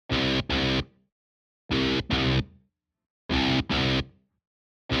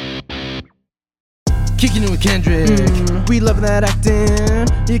kicking it with Kendrick. We love that acting.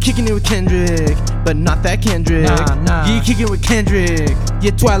 You're kicking it with Kendrick, but not that Kendrick. Nah. You're kicking it with Kendrick.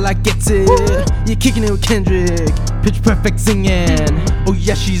 Yeah, Twilight gets it. You're kicking it with Kendrick. Pitch perfect singing. Oh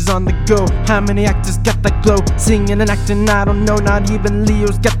yeah, she's on the go. How many actors got that glow? Singing and acting, I don't know. Not even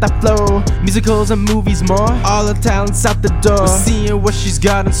Leo's got that flow. Musicals and movies more. All the talents out the door. We're seeing what she's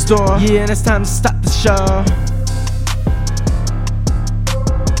got in store. Yeah, and it's time to start the show.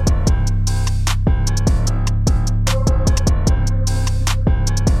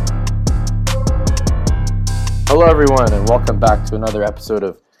 Hello everyone and welcome back to another episode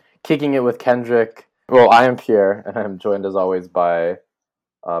of Kicking It with Kendrick. Well, I am Pierre and I'm joined as always by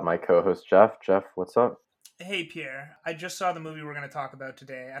my co-host Jeff. Jeff, what's up? Hey Pierre, I just saw the movie we're going to talk about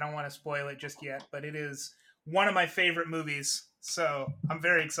today. I don't want to spoil it just yet, but it is one of my favorite movies, so I'm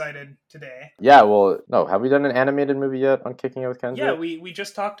very excited today. Yeah, well, no, have we done an animated movie yet on Kicking It with Kendrick? Yeah, we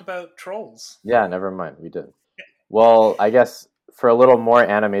just talked about Trolls. Yeah, never mind, we did. Well, I guess for a little more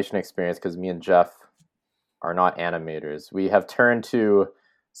animation experience, because me and Jeff are not animators, we have turned to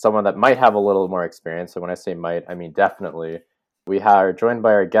someone that might have a little more experience. So when I say might, I mean definitely. We are joined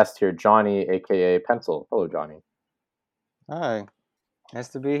by our guest here, Johnny, aka Pencil. Hello, Johnny. Hi, nice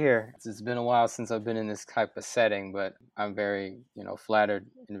to be here. It's been a while since I've been in this type of setting, but I'm very, flattered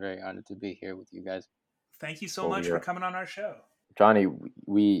and very honored to be here with you guys. Thank you so much for coming on our show. Johnny,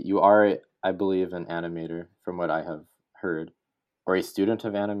 you are, I believe, an animator from what I have heard. Or a student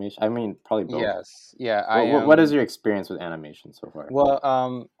of animation? I mean, probably both. Yes, yeah. What is your experience with animation so far?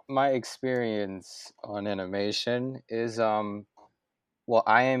 Well, my experience on animation is, I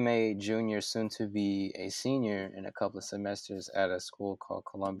am a junior, soon to be a senior in a couple of semesters at a school called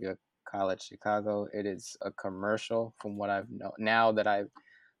Columbia College Chicago. It is a commercial, from what I've known. Now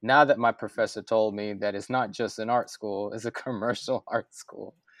that my professor told me that it's not just an art school, it's a commercial art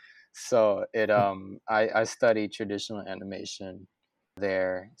school. So I studied traditional animation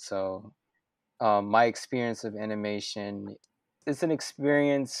there. So my experience of animation is an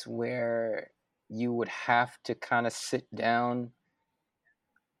experience where you would have to kind of sit down,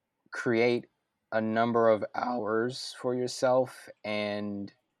 create a number of hours for yourself,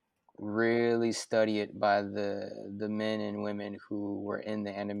 and really study it by the men and women who were in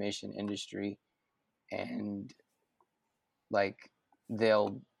the animation industry, and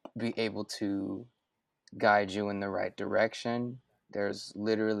they'll be able to guide you in the right direction. There's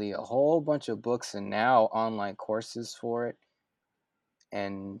literally a whole bunch of books and now online courses for it.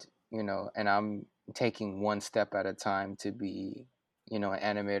 And, and I'm taking one step at a time to be, an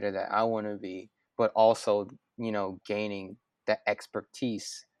animator that I want to be, but also, gaining the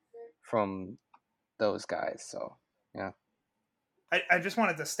expertise from those guys. So, yeah. I just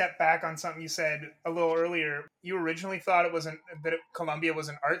wanted to step back on something you said a little earlier. You originally thought Columbia was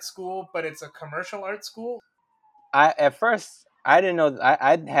an art school, but it's a commercial art school? At first, I didn't know.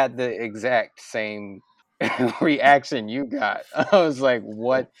 I had the exact same reaction you got. I was like,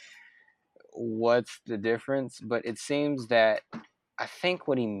 what's the difference? But it seems that I think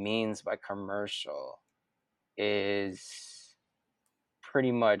what he means by commercial is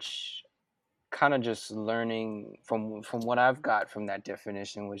pretty much kind of just learning from what I've got from that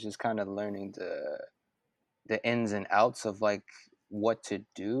definition, which is kind of learning the ins and outs of like what to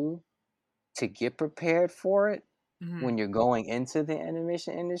do to get prepared for it. Mm-hmm. When you're going into the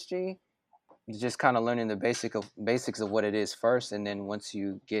animation industry. Just kind of learning the basics of what it is first, and then once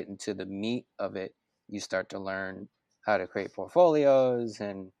you get into the meat of it, you start to learn how to create portfolios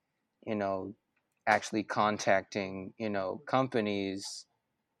and actually contacting companies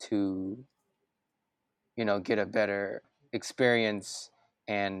to get a better experience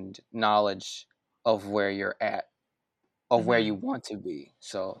and knowledge of where you're at, of where you want to be.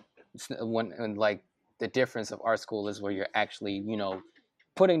 So the difference of art school is where you're actually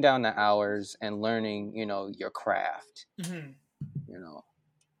putting down the hours and learning, your craft,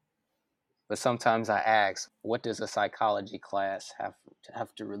 But sometimes I ask, what does a psychology class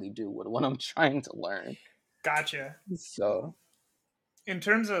have to really do with what I'm trying to learn? Gotcha. So, in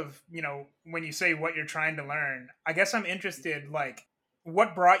terms of, when you say what you're trying to learn, I guess I'm interested,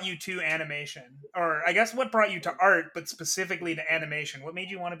 what brought you to animation? Or I guess what brought you to art, but specifically to animation? What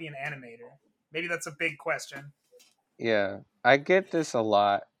made you want to be an animator? Maybe that's a big question. Yeah, I get this a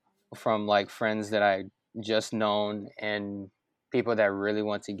lot from friends that I just known and people that really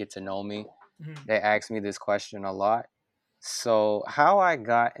want to get to know me. Mm-hmm. They ask me this question a lot. So how I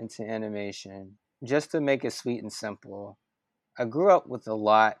got into animation, just to make it sweet and simple, I grew up with a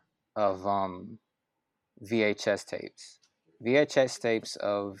lot of VHS tapes. VHS tapes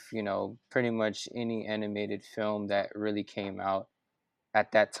of, pretty much any animated film that really came out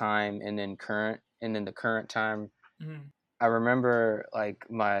at that time and then current. and in the current time. Mm-hmm. I remember like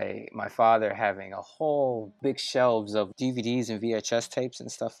my father having a whole big shelves of DVDs and VHS tapes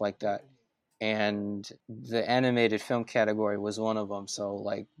and stuff like that. And the animated film category was one of them. So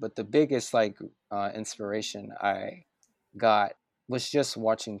like, but the biggest like inspiration I got was just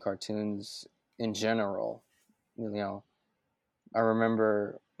watching cartoons in general. You know, I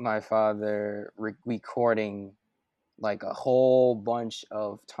remember my father recording like a whole bunch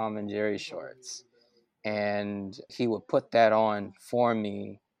of Tom and Jerry shorts, and he would put that on for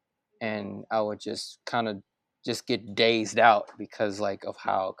me, and I would just kind of just get dazed out because like of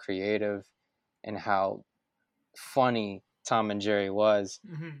how creative and how funny Tom and Jerry was.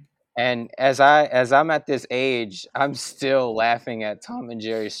 Mm-hmm. And as I'm at this age, I'm still laughing at Tom and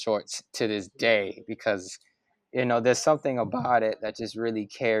Jerry's shorts to this day because there's something about it that just really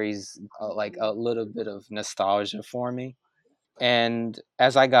carries like a little bit of nostalgia for me. And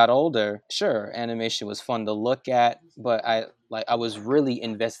as I got older, sure, animation was fun to look at, but I was really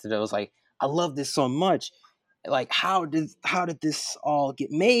invested. I was like, I love this so much. Like how did this all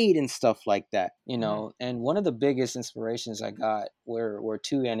get made and stuff like that, Mm-hmm. And one of the biggest inspirations I got were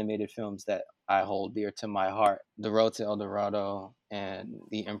two animated films that I hold dear to my heart: The Road to El Dorado and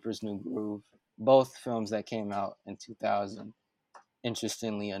The Emperor's New Groove. Both films that came out in 2000,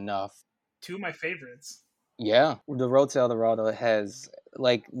 interestingly enough. Two of my favorites. Yeah, The Road to El Dorado has,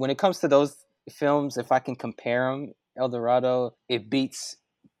 like, when it comes to those films, if I can compare them, El Dorado, it beats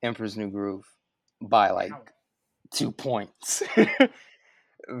Emperor's New Groove by like Wow. 2 points.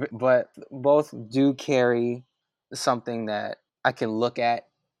 But both do carry something that I can look at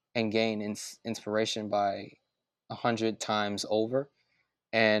and gain inspiration by 100 times over.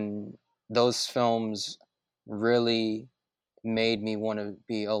 And those films really made me want to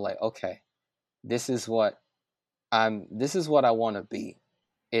be, like, okay, this is what I want to be,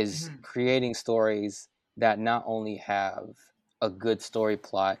 is Mm-hmm. creating stories that not only have a good story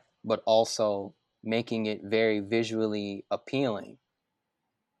plot, but also making it very visually appealing.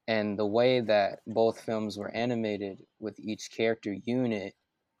 And the way that both films were animated with each character unit,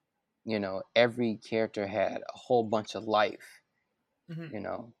 every character had a whole bunch of life, Mm-hmm. you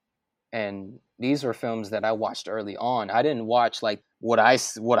know. And these were films that I watched early on. I didn't watch like what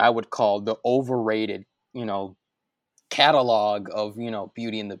I would call the overrated, catalog of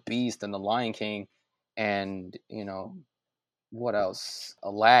Beauty and the Beast and the Lion King, and what else,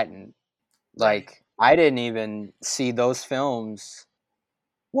 Aladdin. Right. Like, I didn't even see those films.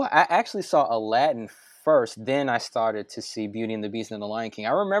 Well, I actually saw Aladdin first, then I started to see Beauty and the Beast and the Lion King.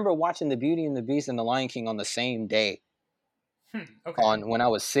 I remember watching the Beauty and the Beast and the Lion King on the same day, Okay. on when I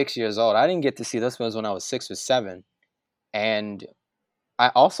was 6 years old. I didn't get to see those films when I was 6 or 7. And I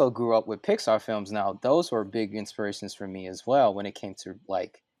also grew up with Pixar films. Now, those were big inspirations for me as well when it came to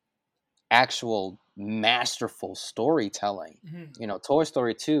like actual masterful storytelling. Mm-hmm. Toy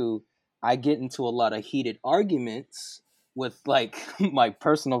Story 2, I get into a lot of heated arguments with like my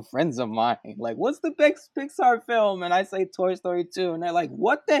personal friends of mine. Like, what's the best Pixar film? And I say Toy Story 2, and they're like,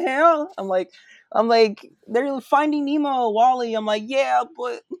 what the hell? I'm like, they're Finding Nemo, Wally. I'm like, yeah,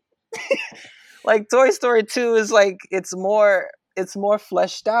 but like Toy Story 2 is like, it's more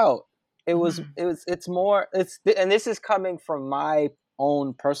fleshed out. Mm-hmm. It's more, and this is coming from my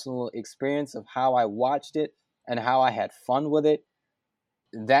own personal experience of how I watched it and how I had fun with it.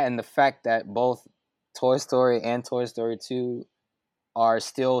 That, and the fact that both Toy Story and Toy Story 2 are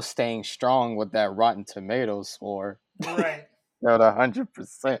still staying strong with that Rotten Tomatoes score Right. at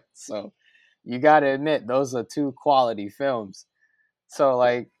 100%. So you got to admit, those are two quality films. So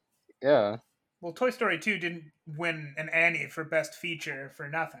like, yeah. Well, Toy Story 2 didn't win an Annie for Best Feature for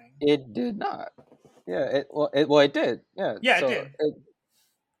nothing. It did not. Yeah, it did. Yeah. Yeah, it So did.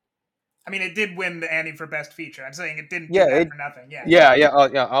 I mean, it did win the Annie for Best Feature. I'm saying it didn't do yeah, that for nothing. Yeah. yeah. Oh,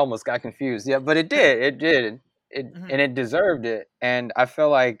 yeah. I almost got confused. Yeah, but it did. It did. Mm-hmm. And it deserved it. And I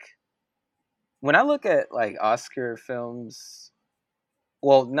feel like when I look at like Oscar films,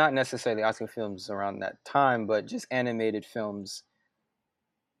 well, not necessarily Oscar films around that time, but just animated films,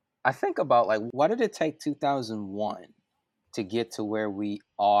 I think about like, why did it take 2001 to get to where we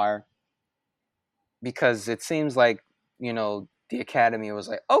are? Because it seems like, the Academy was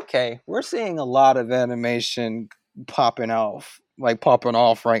like, okay, we're seeing a lot of animation popping off right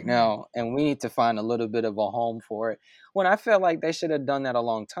Mm-hmm. now, and we need to find a little bit of a home for it. When I feel like they should have done that a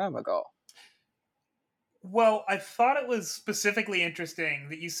long time ago. Well, I thought it was specifically interesting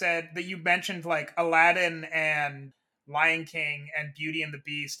that you said that you mentioned like Aladdin and Lion King and Beauty and the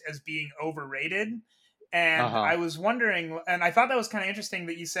Beast as being overrated. And Uh-huh. I was wondering, and I thought that was kind of interesting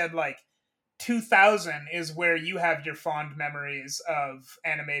that you said like 2000 is where you have your fond memories of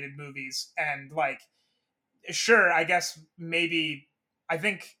animated movies, and like, sure, I guess maybe I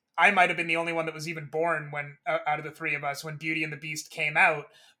think I might have been the only one that was even born when out of the three of us when Beauty and the Beast came out.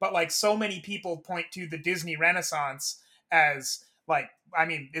 But like, so many people point to the Disney Renaissance as like, I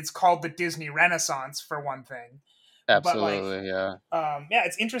mean, it's called the Disney Renaissance for one thing, but like, Absolutely, yeah. yeah,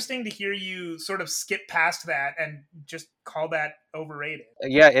 it's interesting to hear you sort of skip past that and just call that overrated.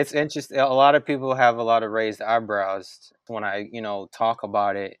 Yeah, it's interesting. A lot of people have a lot of raised eyebrows when I, talk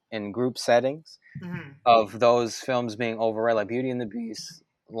about it in group settings Mm-hmm. of those films being overrated, like Beauty and the Beast,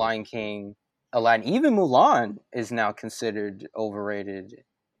 Lion King, Aladdin, even Mulan is now considered overrated.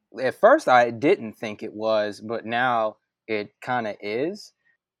 At first, I didn't think it was, but now it kind of is.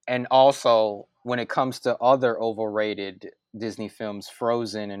 And also, when it comes to other overrated Disney films,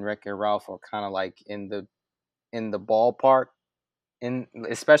 Frozen and Wreck-It Ralph are kind of like in the ballpark. In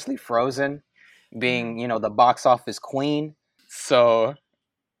especially Frozen, being Mm-hmm. the box office queen. So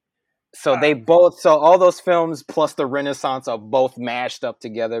Uh, so all those films plus the Renaissance are both mashed up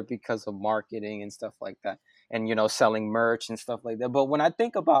together because of marketing and stuff like that, and selling merch and stuff like that. But when I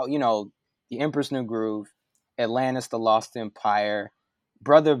think about The Emperor's New Groove, Atlantis: The Lost Empire,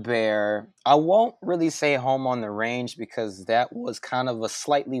 Brother Bear, I won't really say Home on the Range because that was kind of a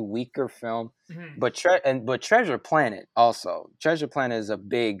slightly weaker film. mm-hmm. But Treasure Planet also. Treasure Planet is a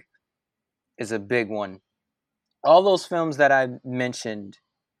big one. All those films that I mentioned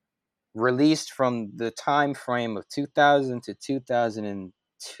released from the time frame of 2000 to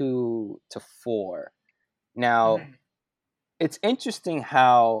 2002 to 4. Now, Mm-hmm. it's interesting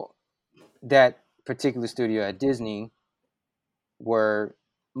how that particular studio at Disney were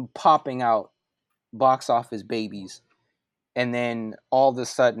popping out box office babies, and then all of a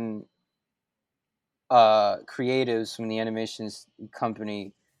sudden creatives from the animations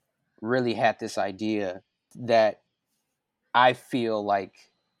company really had this idea that I feel like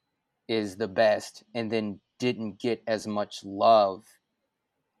is the best, and then didn't get as much love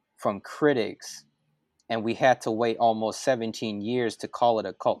from critics, and we had to wait almost 17 years to call it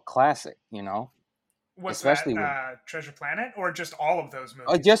a cult classic, What's that? especially with Treasure Planet, or just all of those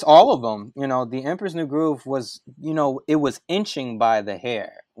movies? just all of them. The Emperor's New Groove was, it was inching by the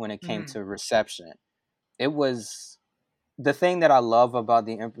hair when it came Mm-hmm. to reception. It was the thing that I love about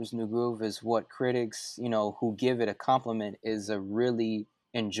The Emperor's New Groove is what critics, who give it a compliment, is a really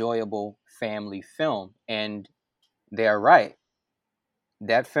enjoyable family film. And they're right.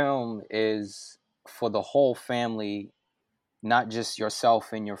 That film is for the whole family, not just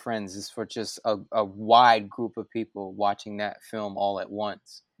yourself and your friends. It's for just a wide group of people watching that film all at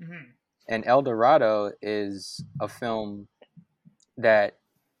once. Mm-hmm. And El Dorado is a film that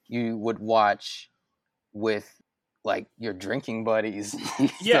you would watch with like your drinking buddies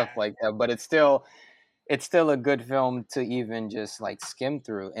and Yeah. stuff like that. But it's still a good film to even just like skim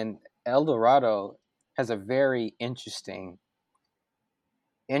through. And El Dorado has a very interesting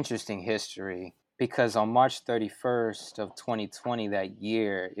history because on March 31st of 2020 that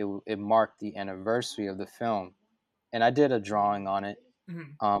year, it marked the anniversary of the film, and I did a drawing on it.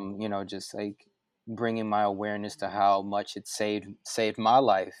 Mm-hmm. Just like bringing my awareness to how much it saved my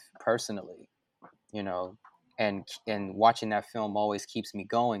life personally. You know, and watching that film always keeps me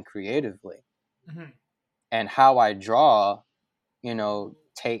going creatively, Mm-hmm. and how I draw.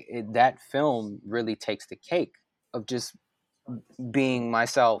 That film really takes the cake of just being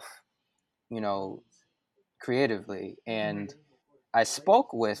myself. You know, creatively. And Mm-hmm. I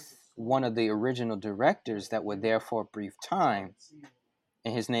spoke with one of the original directors that were there for a brief time,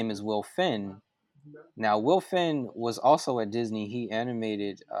 and his name is Will Finn. Now, Will Finn was also at Disney. He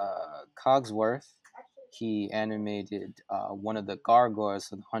animated Cogsworth. He animated one of the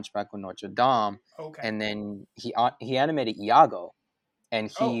gargoyles of the Hunchback of Notre Dame, Okay. and then he animated Iago, and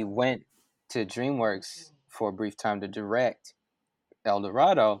he Oh. went to DreamWorks for a brief time to direct El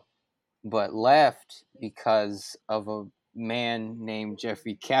Dorado, but left because of a man named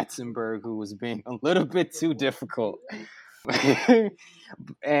Jeffrey Katzenberg who was being a little bit too difficult.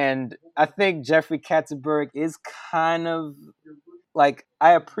 And I think Jeffrey Katzenberg is kind of like,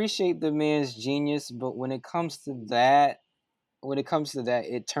 I appreciate the man's genius, but when it comes to that,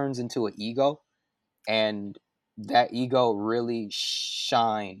 it turns into an ego, and that ego really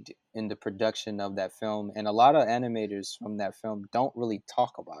shined in the production of that film, and a lot of animators from that film don't really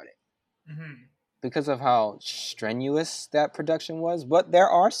talk about it Mm-hmm. because of how strenuous that production was. But there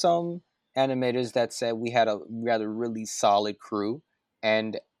are some animators that said we had a really solid crew,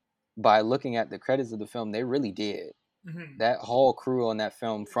 and by looking at the credits of the film, they really did. Mm-hmm. That whole crew on that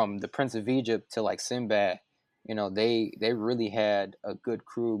film, from the Prince of Egypt to like Sinbad, They really had a good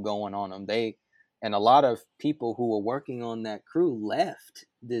crew going on them. And a lot of people who were working on that crew left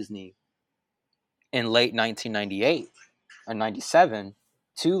Disney in late 1998 or 97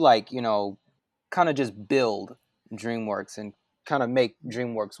 to kind of just build DreamWorks and kind of make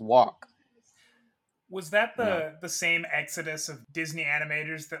DreamWorks walk. Was that the same exodus of Disney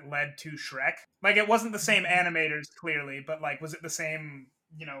animators that led to Shrek? Like, it wasn't the same animators, clearly, but like, was it the same,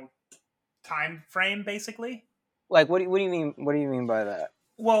 time frame, basically? Like, what do you mean? What do you mean by that?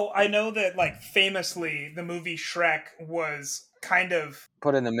 Well, I know that, like, famously, the movie Shrek was kind of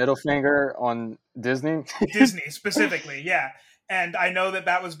put in the middle finger on Disney. Disney specifically, yeah. And I know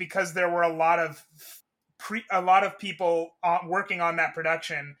that was because there were a lot of people working on that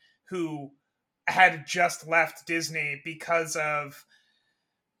production who had just left Disney because of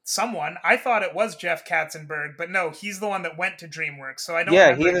someone. I thought it was Jeff Katzenberg, but no, he's the one that went to DreamWorks. So I don't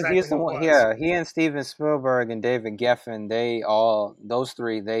remember exactly he's the who it one. was. Yeah, he and Steven Spielberg and David Geffen, those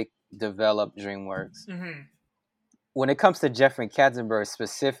three, they developed DreamWorks. Mm-hmm. When it comes to Jeffrey Katzenberg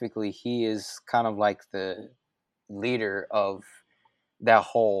specifically, he is kind of like the leader of that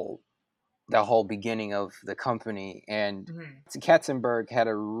whole beginning of the company. And Katzenberg had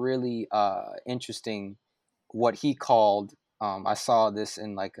a really interesting, what he called, I saw this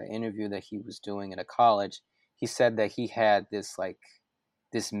in like an interview that he was doing in a college. He said that he had this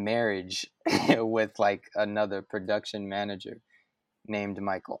marriage with like another production manager named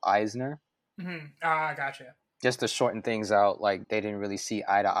Michael Eisner. Gotcha. Just to shorten things out, like they didn't really see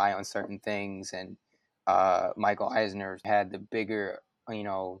eye to eye on certain things, and Michael Eisner had the bigger,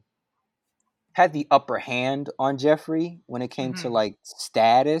 had the upper hand on Jeffrey when it came to like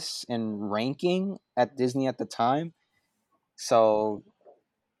status and ranking at Disney at the time. So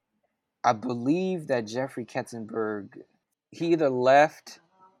I believe that Jeffrey Katzenberg, he either left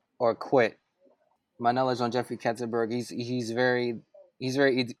or quit. My knowledge on Jeffrey Katzenberg, he's very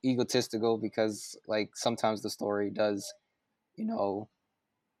egotistical, because like sometimes the story does,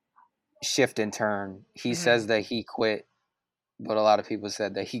 shift and turn. He says that he quit, but a lot of people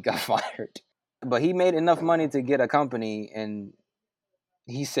said that he got fired. But he made enough money to get a company, and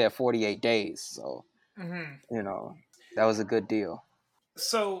he said 48 days. So, that was a good deal.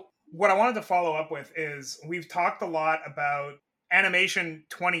 So what I wanted to follow up with is, we've talked a lot about animation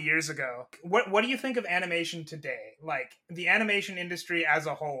 20 years ago. What do you think of animation today? Like, the animation industry as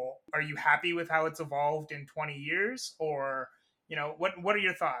a whole, are you happy with how it's evolved in 20 years? Or, what are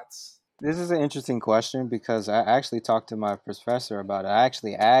your thoughts? This is an interesting question, because I actually talked to my professor about it. I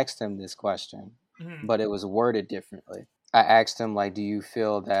actually asked him this question, but it was worded differently. I asked him, like, do you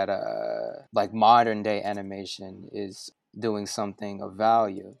feel that like modern day animation is doing something of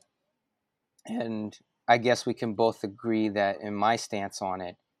value? And I guess we can both agree that, in my stance on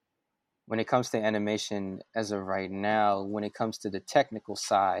it, when it comes to animation as of right now, when it comes to the technical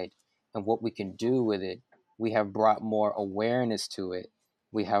side and what we can do with it, we have brought more awareness to it.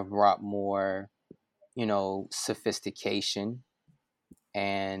 We have brought more, sophistication,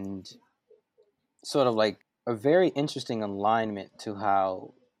 and sort of like a very interesting alignment to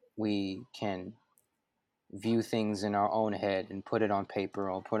how we can view things in our own head and put it on paper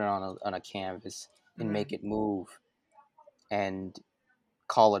or put it on a canvas and make it move and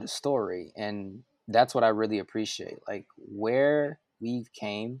call it a story. And that's what I really appreciate. Like, where we've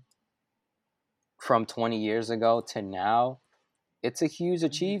came from 20 years ago to now, it's a huge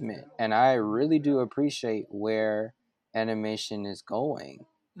achievement. And I really do appreciate where animation is going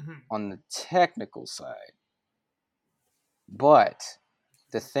on the technical side. But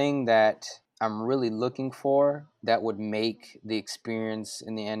the thing that I'm really looking for that would make the experience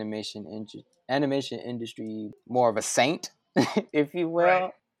in the animation industry more of a saint, if you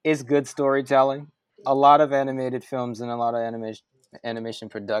will, is good storytelling. A lot of animated films and a lot of animation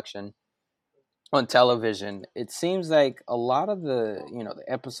production on television, it seems like a lot of the the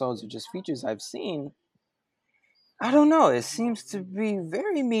episodes or just features I've seen, I don't know, it seems to be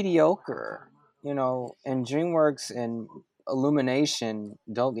very mediocre. And DreamWorks and Illumination,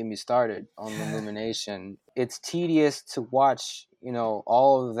 don't get me started on Illumination. It's tedious to watch,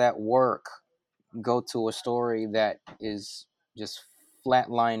 all of that work go to a story that is just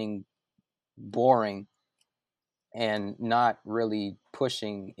flatlining, boring, and not really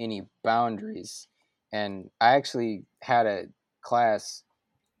pushing any boundaries. And I actually had a class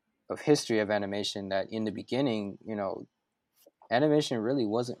of history of animation that, in the beginning, animation really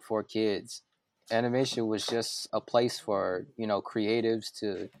wasn't for kids. Animation was just a place for, creatives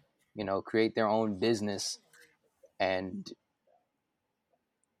to, create their own business and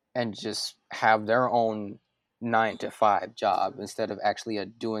just have their own 9-to-5 job instead of actually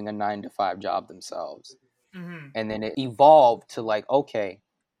doing a 9-to-5 job themselves. Mm-hmm. And then it evolved to like, okay,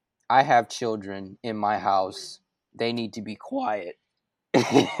 I have children in my house. They need to be quiet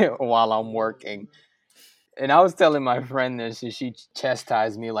while I'm working. And I was telling my friend this, and she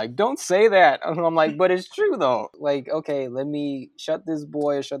chastised me like, "Don't say that." And I'm like, "But it's true though. Like, okay, let me shut this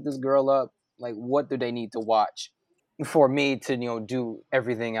boy or shut this girl up. Like, what do they need to watch for me to do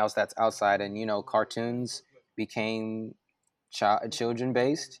everything else that's outside?" And cartoons became children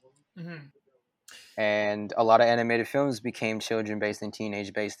based, Mm-hmm. and a lot of animated films became children based and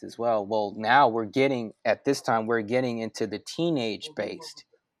teenage based as well. Well, now we're getting into the teenage based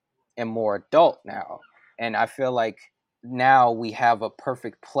and more adult now. And I feel like now we have a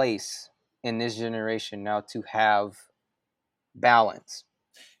perfect place in this generation now to have balance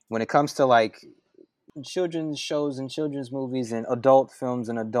when it comes to like children's shows and children's movies and adult films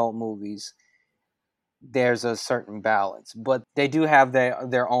and adult movies. There's a certain balance, but they do have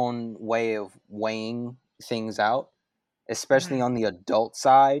their own way of weighing things out, especially Mm-hmm. on the adult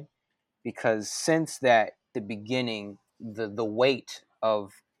side, because since that the beginning, the weight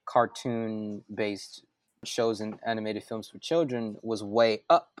of cartoon based shows and animated films for children was way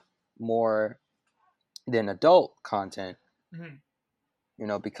up more than adult content.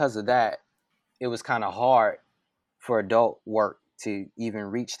 Mm-hmm. Because of that, it was kind of hard for adult work to even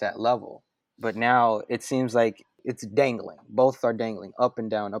reach that level. But now it seems like it's dangling. Both are dangling up and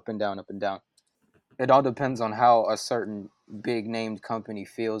down, up and down, up and down. It all depends on how a certain big named company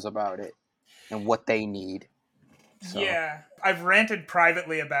feels about it and what they need. So Yeah, I've ranted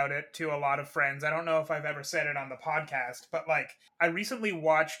privately about it to a lot of friends. I don't know if I've ever said it on the podcast, but like I recently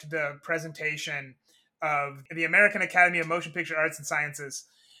watched the presentation of the American Academy of Motion Picture Arts and Sciences,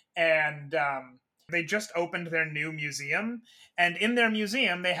 and they just opened their new museum. And in their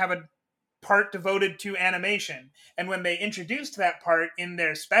museum, they have a part devoted to animation. And when they introduced that part in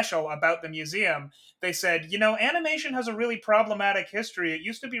their special about the museum, they said, animation has a really problematic history. It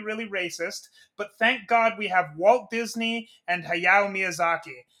used to be really racist, but thank God we have Walt Disney and Hayao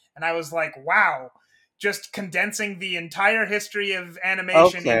Miyazaki. And I was like, wow, just condensing the entire history of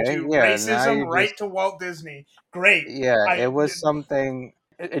animation okay, into yeah. Now racism you right just to Walt Disney. Great. yeah. I It was something.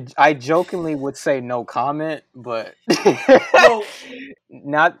 I jokingly would say no comment, but well,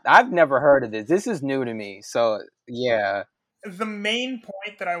 not. I've never heard of this. This is new to me. So yeah, the main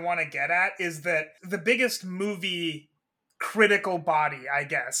point that I want to get at is that the biggest movie critical body, I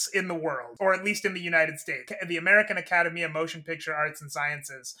guess, in the world, or at least in the United States, the American Academy of Motion Picture Arts and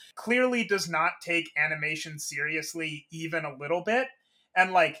Sciences, clearly does not take animation seriously even a little bit.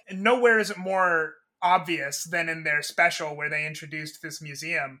 And like, nowhere is it more obvious than in their special where they introduced this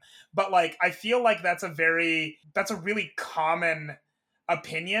museum. But like, I feel like that's a really common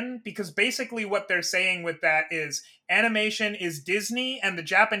opinion, because basically what they're saying with that is animation is Disney and the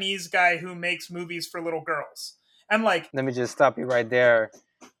Japanese guy who makes movies for little girls. And like, let me just stop you right there.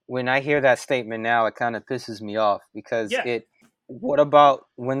 When I hear that statement now, it kind of pisses me off because yeah, it. What about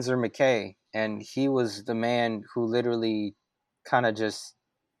Winsor McKay? And he was the man who literally kind of just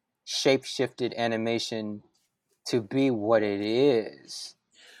shape shifted animation to be what it is.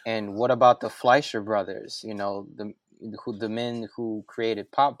 And what about the Fleischer brothers? The men who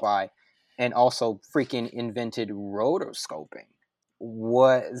created Popeye, and also freaking invented rotoscoping.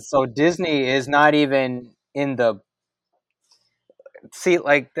 What? So Disney is not even in the see.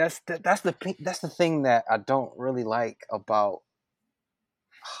 Like that's the thing that I don't really like about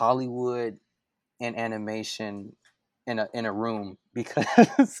Hollywood and animation in a room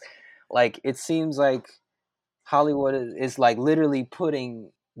because like it seems like Hollywood is like literally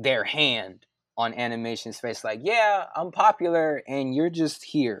putting their hand on animation space. Like, yeah, I'm popular, and you're just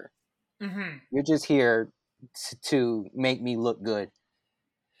here. mm-hmm. You're just here to make me look good.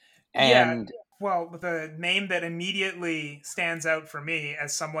 Yeah. And Well, the name that immediately stands out for me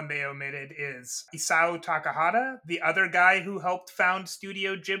as someone they omitted is Isao Takahata, the other guy who helped found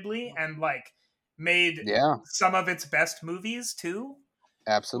Studio Ghibli and like made yeah, some of its best movies too.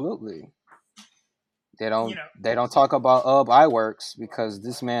 absolutely. They You don't know, they don't talk about iWorks because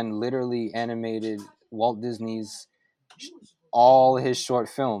this man literally animated Walt Disney's all his short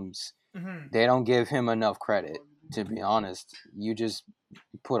films. mm-hmm. They don't give him enough credit, to be honest. You just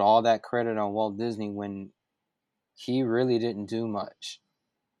put all that credit on Walt Disney when he really didn't do much.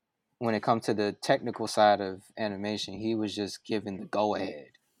 When it comes to the technical side of animation, he was just given the go ahead.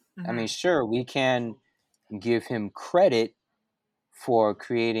 I Mm-hmm. mean, sure, we can give him credit for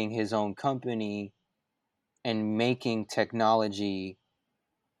creating his own company and making technology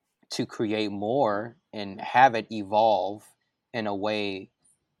to create more and have it evolve in a way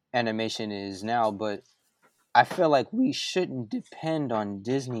animation is now, but I feel like we shouldn't depend on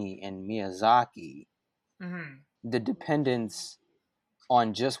Disney and Miyazaki the dependence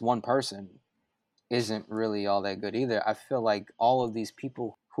on just one person isn't really all that good either. I feel like all of these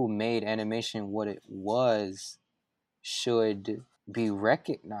people who made animation what it was should be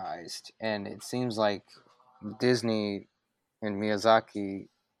recognized. And it seems like Disney and Miyazaki,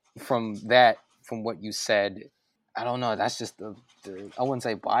 from what you said, I don't know, that's just the I wouldn't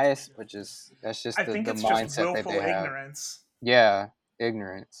say bias, but just that's just I the think it's just mindset that willful they have. ignorance. Yeah,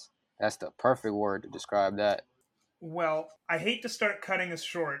 ignorance. That's the perfect word to describe that. Well, I hate to start cutting us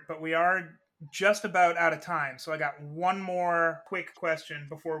short, but we are just about out of time. So I got one more quick question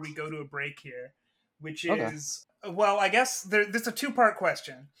before we go to a break here, which Okay. is, well, I guess there's a two-part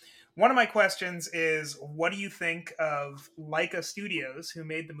question. One of my questions is, what do you think of Leica Studios, who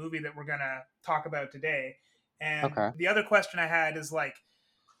made the movie that we're going to talk about today? And Okay. the other question I had is, like,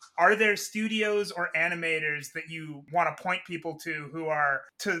 are there studios or animators that you want to point people to who are,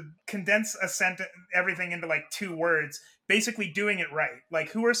 to condense a sentence, everything into like 2 words, basically doing it right? Like,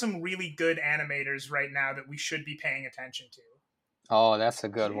 who are some really good animators right now that we should be paying attention to? Oh, that's a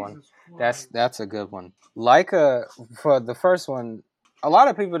good one. That's a good one. Leica, for the first one, a lot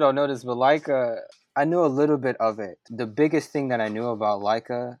of people don't know this, but Leica, I knew a little bit of it. The biggest thing that I knew about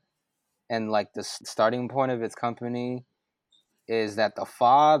Leica and like the starting point of its company is that the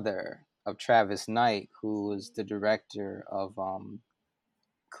father of Travis Knight, who was the director of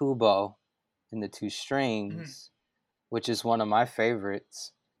Kubo and the Two Strings, which is one of my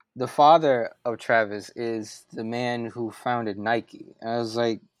favorites. The father of Travis is the man who founded Nike. And I was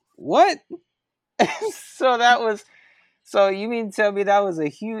like, what? So you mean to tell me that was a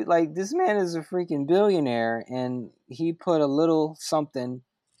huge, like, this man is a freaking billionaire and he put a little something.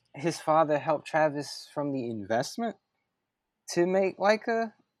 His father helped Travis from the investment to make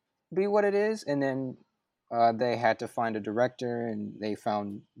Leica be what it is. And then they had to find a director, and they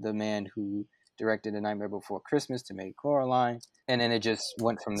found the man who directed A Nightmare Before Christmas to make Coraline. And then it just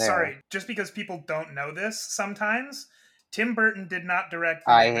went from there. Sorry, just because people don't know this sometimes, Tim Burton did not direct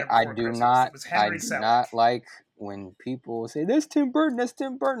The I Nightmare Before do Christmas. not It was Henry I do Selick. not like when people say that's Tim Burton.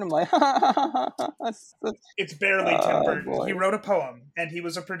 I'm like, It's barely Tim Burton. boy. He wrote a poem, and he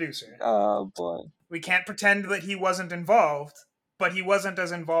was a producer. Oh boy. We can't pretend that he wasn't involved, but he wasn't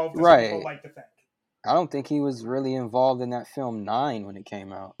as involved as Right. people like to think. I don't think he was really involved in that film 9 when it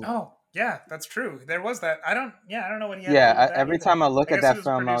came out. Oh, yeah, that's true. There was that. I don't know what he had to do Yeah, with that every either. time I look I at guess he that was a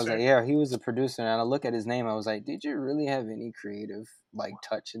film, I was producer. like, yeah, he was a producer. And I look at his name, I was like, did you really have any creative like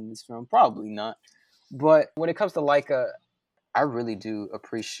touch in this film? Probably not. But when it comes to Leica, I really do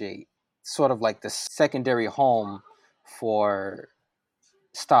appreciate sort of like the secondary home for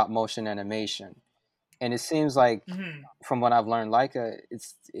stop motion animation. And it seems like, from what I've learned, Leica,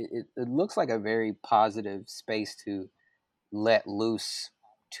 it looks like a very positive space to let loose,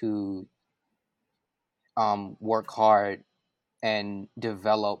 to work hard and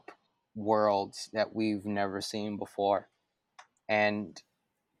develop worlds that we've never seen before. And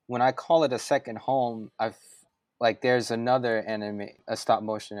when I call it a second home, there's another a stop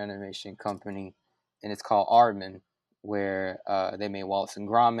motion animation company, and it's called Aardman, where they made Wallace and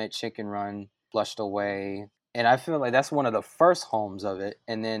Gromit, Chicken Run, Flushed Away, and I feel like that's one of the first homes of it.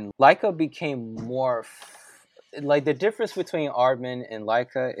 And then Leica became more like, the difference between Aardman and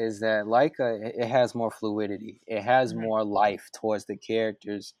Leica is that Leica, it has more fluidity, it has more life towards the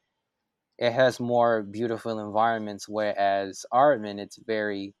characters, it has more beautiful environments, whereas Aardman, it's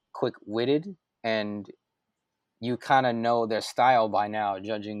very quick-witted, and you kind of know their style by now,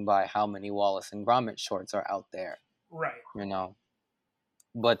 judging by how many Wallace and Gromit shorts are out there. Right. You know,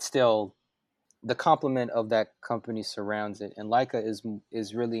 but still, the complement of that company surrounds it, and Leica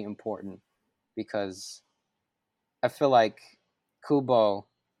is really important, because I feel like Kubo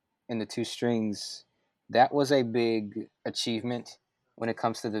and the Two Strings, that was a big achievement when it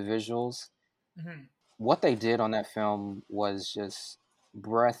comes to the visuals. What they did on that film was just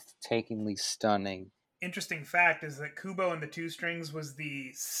breathtakingly stunning. Interesting fact is that Kubo and the Two Strings was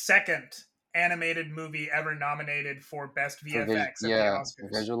the second animated movie ever nominated for Best VFX at the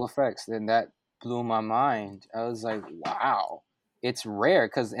Oscars. Visual effects. And that blew my mind. I was like, wow. It's rare,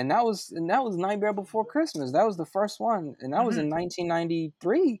 and that was Nightmare Before Christmas. That was the first one, and that was in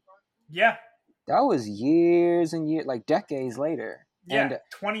 1993. Yeah, that was years and years, like decades later. Yeah, and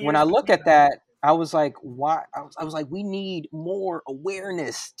 20 years. When I look at that, I was like, why? I was like, we need more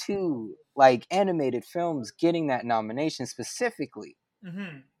awareness to like animated films getting that nomination specifically.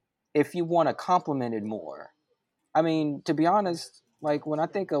 If you want to compliment it more, I mean, to be honest, like when I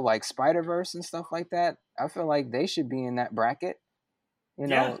think of like Spider-Verse and stuff like that, I feel like they should be in that bracket. You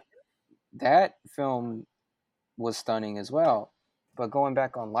know, that film was stunning as well. But going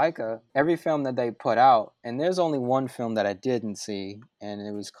back on Leica, every film that they put out, and there's only one film that I didn't see, and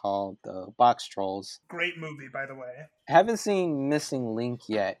it was called The Box Trolls. Great movie, by the way. Haven't seen Missing Link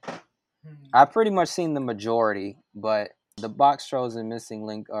yet. Hmm. I've pretty much seen the majority, but The Box Trolls and Missing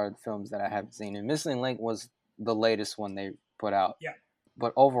Link are films that I haven't seen. And Missing Link was the latest one they put out. Yeah.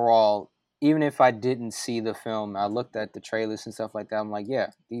 But overall, even if I didn't see the film, I looked at the trailers and stuff like that. I'm like,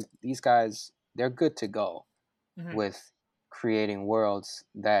 yeah, these guys, they're good to go Mhm. with creating worlds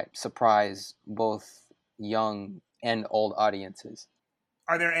that surprise both young and old audiences.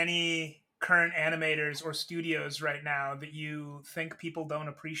 Are there any current animators or studios right now that you think people don't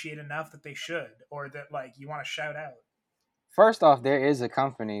appreciate enough that they should, or that like you want to shout out? First off, there is a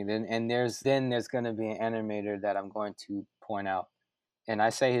company, and there's going to be an animator that I'm going to point out, and I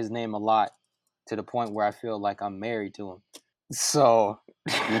say his name a lot to the point where I feel like I'm married to him. So,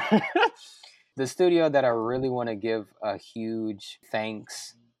 the studio that I really want to give a huge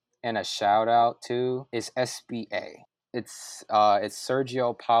thanks and a shout out to is SBA. It's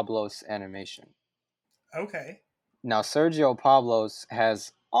Sergio Pablos Animation. Okay. Now, Sergio Pablos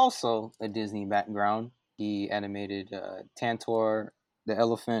has also a Disney background. He animated Tantor the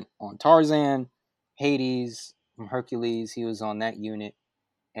elephant on Tarzan, Hades from Hercules. He was on that unit,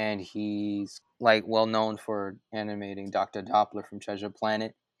 and he's like well known for animating Dr. Doppler from Treasure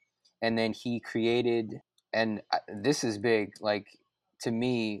Planet. And then he created, and this is big, like to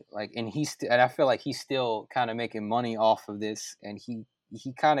me, like, and and I feel like he's still kind of making money off of this. And he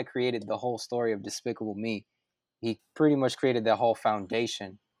kind of created the whole story of Despicable Me. He pretty much created the whole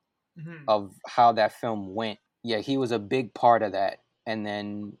foundation Mhm. of how that film went. Yeah, he was a big part of that. And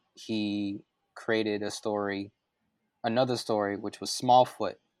then he created another story, which was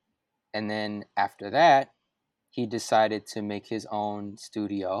Smallfoot. And then after that, he decided to make his own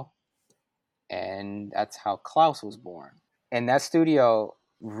studio. And that's how Klaus was born. And that studio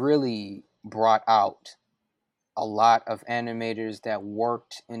really brought out a lot of animators that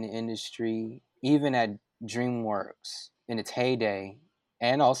worked in the industry, even at DreamWorks in its heyday,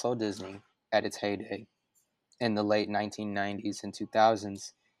 and also Disney at its heyday in the late 1990s and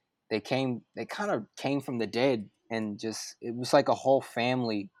 2000s. They kind of came from the dead, and just it was like a whole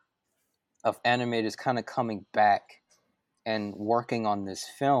family of animators kind of coming back and working on this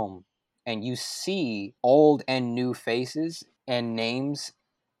film. And you see old and new faces and names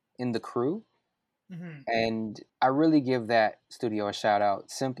in the crew. Mhm. And I really give that studio a shout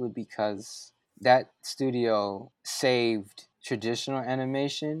out simply because that studio saved traditional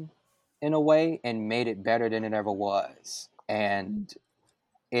animation in a way and made it better than it ever was. And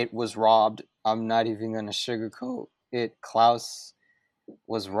it was robbed. I'm not even going to sugarcoat it. Klaus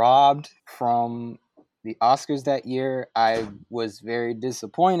was robbed from the Oscars that year. I was very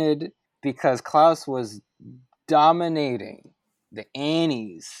disappointed because Klaus was dominating the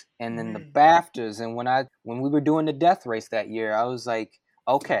Annies and then the Mhm. BAFTAs. And when we were doing the death race that year, I was like,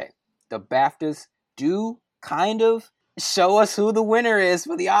 okay, the BAFTAs do kind of show us who the winner is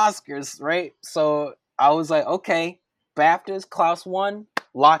for the Oscars, right? So I was like, okay, BAFTAs, Klaus won,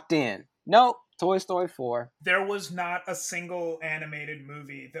 locked in. Nope, Toy Story 4. There was not a single animated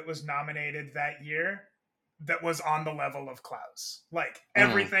movie that was nominated that year that was on the level of Klaus. Like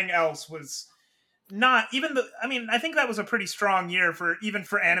everything else was not even the. I mean, I think that was a pretty strong year for even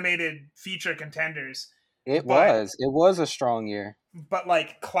for animated feature contenders. It But was. It was a strong year. but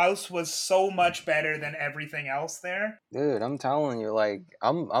like Klaus was so much better than everything else there. Dude, I'm telling you, like,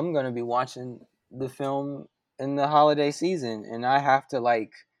 I'm gonna be watching the film in the holiday season, and I have to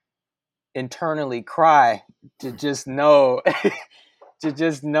like internally cry to just know to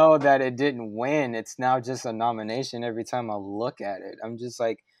just know that it didn't win. It's now just a nomination every time I look at it. I'm just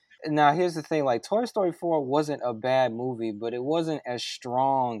like, now here's the thing, like Toy Story 4 wasn't a bad movie, but it wasn't as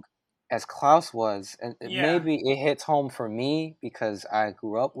strong as Klaus was. And Yeah. maybe it hits home for me because I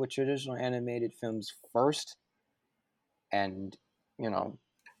grew up with traditional animated films first, and you know,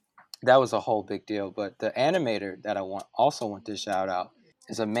 that was a whole big deal. But the animator that I also want to shout out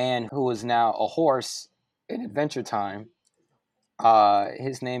is a man who is now a horse in Adventure Time.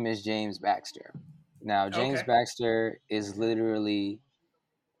 His name is James Baxter. Now, James Okay. Baxter is literally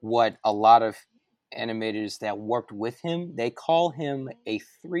what a lot of animators that worked with him, they call him a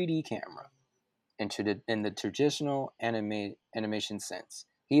 3D camera in the traditional animation sense.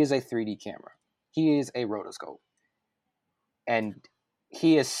 He is a 3D camera. He is a rotoscope. And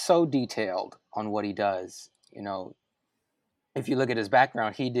he is so detailed on what he does. You know, if you look at his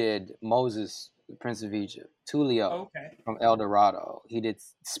background, he did Moses, the Prince of Egypt, Tulio Okay. from El Dorado. He did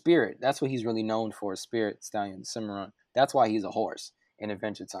Spirit. That's what he's really known for, Spirit, Stallion, Cimarron. That's why he's a horse in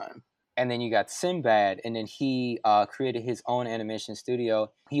Adventure Time. And then you got Sinbad, and then he created his own animation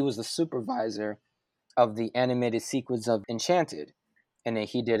studio. He was the supervisor of the animated sequence of Enchanted. And then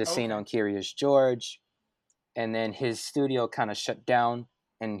he did a scene Okay. on Curious George. And then his studio kind of shut down,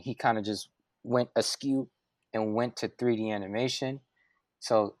 and he kind of just went askew and went to 3D animation.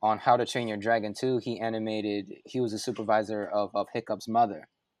 So on How to Train Your Dragon 2, he was a supervisor of Hiccup's mother,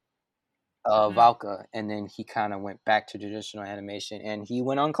 Valka, and then he kind of went back to traditional animation, and he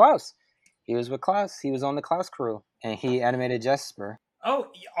went on Klaus. He was with Klaus. He was on the Klaus crew, and he animated Jesper.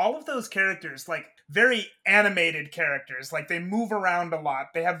 Oh, all of those characters, like very animated characters, like they move around a lot.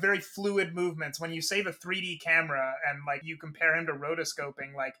 They have very fluid movements. When you say the 3D camera and like you compare him to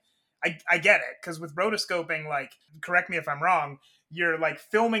rotoscoping, like I get it. Because with rotoscoping, like, correct me if I'm wrong, you're like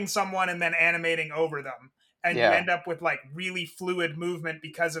filming someone and then animating over them. And you Yeah. end up with like really fluid movement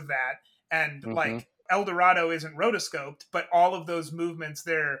because of that. And Mhm. like El Dorado isn't rotoscoped, but all of those movements,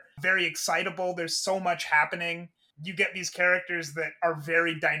 they're very excitable. There's so much happening. You get these characters that are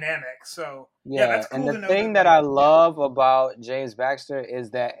very dynamic. So yeah, that's cool and the to know thing that, that like, I love about James Baxter is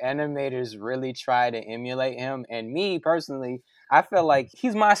that animators really try to emulate him. And me personally, I feel like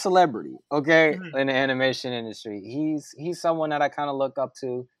he's my celebrity, okay, Mhm. in the animation industry. He's someone that I kind of look up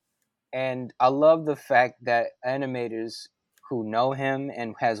to, and I love the fact that animators who know him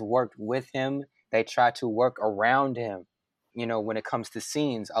and has worked with him, they try to work around him. You know, when it comes to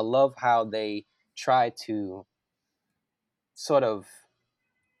scenes, I love how they try to sort of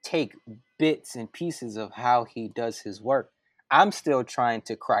take bits and pieces of how he does his work. I'm still trying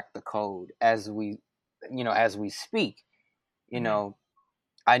to crack the code as we speak. You Mhm. know,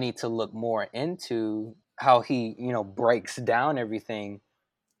 I need to look more into how he, breaks down everything,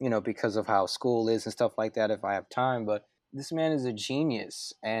 because of how school is and stuff like that if I have time, but this man is a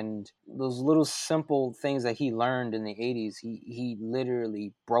genius, and those little simple things that he learned in the 80s, he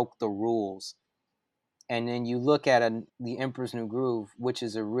literally broke the rules. And then you look at The Emperor's New Groove, which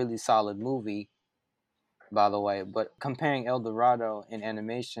is a really solid movie, by the way. But comparing El Dorado in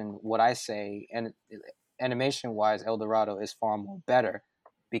animation, what I say, and animation-wise, El Dorado is far more better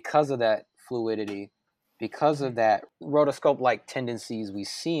because of that fluidity, because of that rotoscope-like tendencies we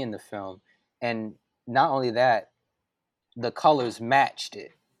see in the film. And not only that, the colors matched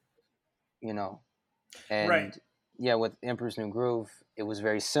it, you know. Right. And yeah, with Emperor's New Groove, it was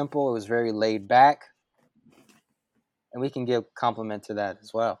very simple, it was very laid back, and we can give compliment to that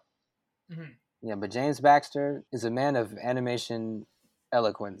as well. Mhm. Yeah, but James Baxter is a man of animation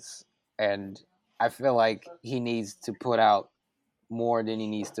eloquence, and I feel like he needs to put out more than he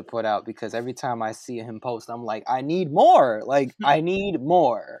needs to put out, because every time I see him post, I'm like, I need more. Like, I need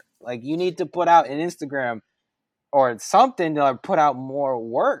more. Like, you need to put out an Instagram or something to put out more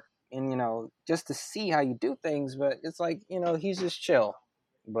work and, just to see how you do things. But it's like, he's just chill.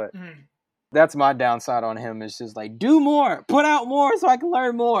 But Mhm. that's my downside on him. It's just like, do more, put out more so I can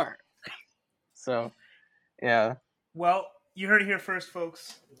learn more. So, yeah. Well, you heard it here first,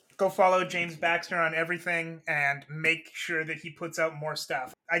 folks. Go follow James Baxter on everything and make sure that he puts out more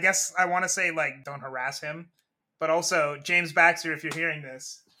stuff. I guess I want to say, like, don't harass him, but also, James Baxter, if you're hearing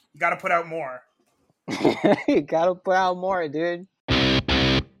this, you got to put out more. You gotta put out more, dude.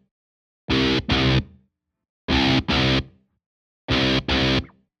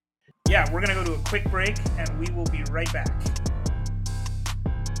 Yeah, we're going to go to a quick break and we will be right back.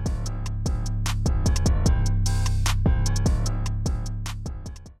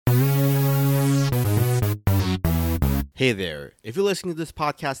 Hey there. If you're listening to this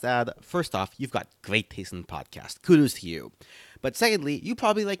podcast ad, first off, you've got great taste in podcast. Kudos to you. But secondly, you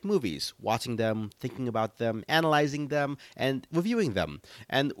probably like movies, watching them, thinking about them, analyzing them, and reviewing them.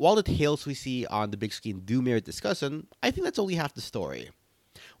 And while the tales we see on the big screen do merit discussion, I think that's only half the story.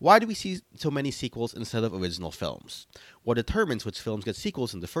 Why do we see so many sequels instead of original films? What determines which films get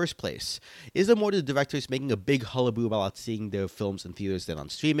sequels in the first place? Is it more the directors making a big hullabaloo about seeing their films in theaters than on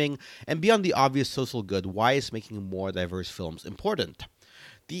streaming? And beyond the obvious social good, why is making more diverse films important?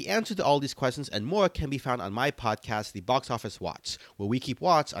 The answer to all these questions and more can be found on my podcast, The Box Office Watch, where we keep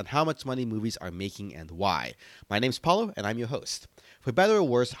watch on how much money movies are making and why. My name's Paulo, and I'm your host. For better or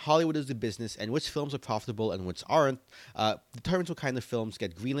worse, Hollywood is the business, and which films are profitable and which aren't determines what kind of films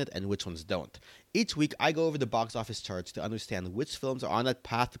get greenlit and which ones don't. Each week, I go over the box office charts to understand which films are on that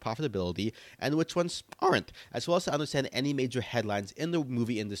path to profitability and which ones aren't, as well as to understand any major headlines in the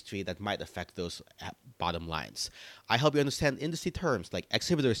movie industry that might affect those bottom lines. I help you understand industry terms like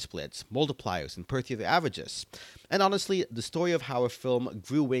exhibitor splits, multipliers, and per theater averages. And honestly, the story of how a film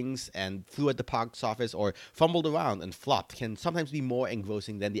grew wings and flew at the box office or fumbled around and flopped can sometimes be more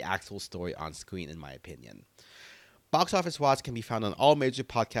engrossing than the actual story on screen, in my opinion. Box Office Watch can be found on all major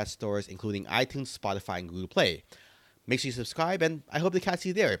podcast stores, including iTunes, Spotify, and Google Play. Make sure you subscribe, and I hope to catch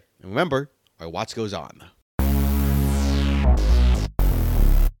you there. And remember, our watch goes on.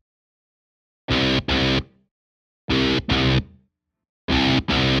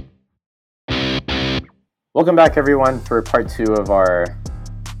 Welcome back, everyone, for part 2 of our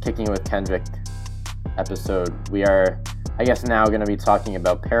Kicking with Kendrick episode. We are, I guess, now going to be talking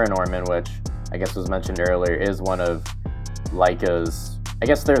about ParaNorman, which I guess was mentioned earlier, is one of Laika's, I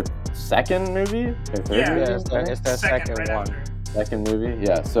guess, their second movie? Their third movie? It's their second right one. after. Second movie?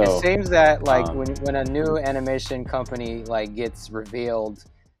 Yeah, so... It seems that, like, when a new animation company, like, gets revealed,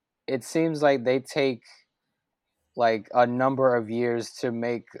 it seems like they take, like, a number of years to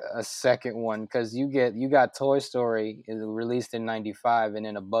make a second one, because you got Toy Story released in 95, and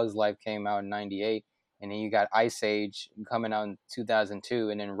then A Bug's Life came out in 98, and then you got Ice Age coming out in 2002,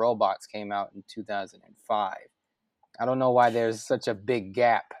 and then Robots came out in 2005. I don't know why there's such a big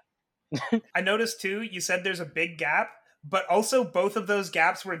gap. I noticed too, you said there's a big gap, but also both of those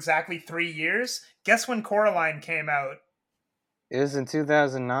gaps were exactly 3 years. Guess when Coraline came out? It was in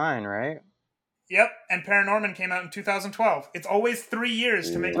 2009, right? Yep, and ParaNorman came out in 2012. It's always 3 years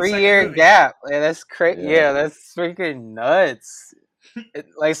to make a 3-year movie. gap. Yeah, that's crazy. Yeah. Yeah, that's freaking nuts.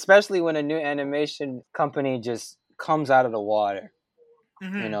 Like, especially when a new animation company just comes out of the water.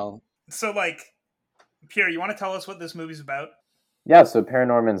 Mhm. You know. So, like, Pierre, you want to tell us what this movie's about? Yeah, so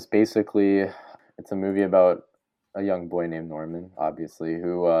ParaNorman's basically, it's a movie about a young boy named Norman, obviously,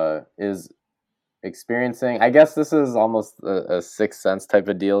 who is experiencing, I guess this is almost a Sixth Sense type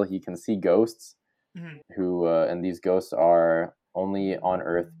of deal. He can see ghosts, and these ghosts are only on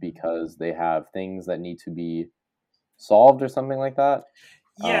Earth because they have things that need to be solved or something like that.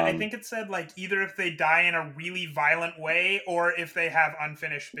 Yeah, I think it said, like, either if they die in a really violent way or if they have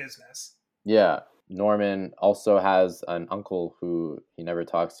unfinished business. Yeah. Norman also has an uncle who he never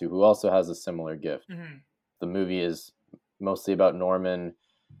talks to, who also has a similar gift. Mm-hmm. The movie is mostly about Norman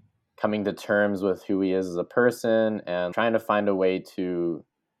coming to terms with who he is as a person and trying to find a way to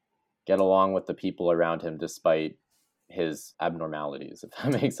get along with the people around him despite his abnormalities, if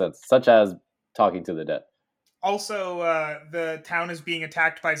that makes sense, such as talking to the dead. Also, the town is being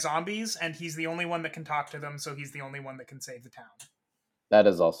attacked by zombies, and he's the only one that can talk to them, so he's the only one that can save the town. That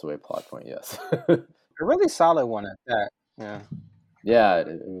is also a plot point, yes. A really solid one at that. Yeah. Yeah,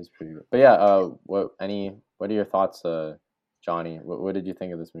 it was pretty good. But yeah, what are your thoughts, Johnny? What did you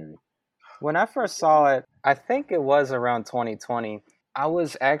think of this movie? When I first saw it, I think it was around 2020. I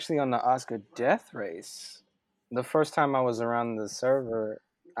was actually on the Oscar death race. The first time I was around the server,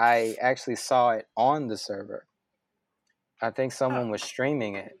 I actually saw it on the server. I think someone was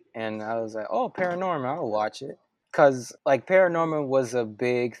streaming it, and I was like, oh, ParaNorman, I'll watch it. Because, like, ParaNorman was a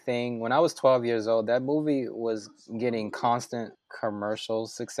big thing. When I was 12 years old, that movie was getting constant commercial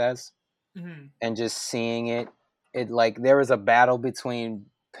success. Mm-hmm. And just seeing it, like, there was a battle between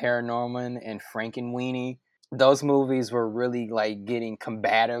ParaNorman and Frankenweenie. Those movies were really, like, getting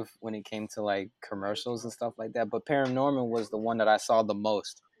combative when it came to, like, commercials and stuff like that. But ParaNorman was the one that I saw the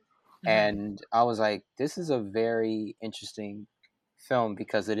most. And I was like, this is a very interesting film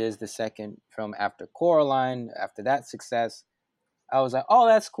because it is the second film after Coraline, after that success. I was like, oh,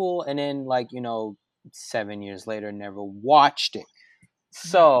 that's cool. And then, like, 7 years later, never watched it.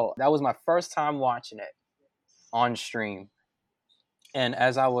 So that was my first time watching it on stream. And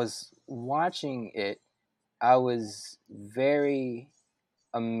as I was watching it, I was very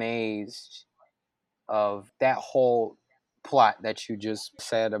amazed of that whole plot that you just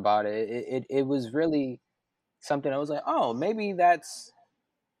said about it. It was really something I was like, oh, maybe there's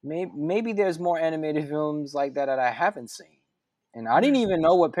more animated films like that I haven't seen. And I didn't even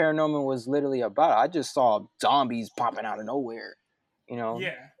know what ParaNorman was literally about. I just saw zombies popping out of nowhere,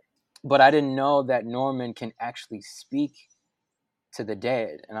 Yeah. But I didn't know that Norman can actually speak to the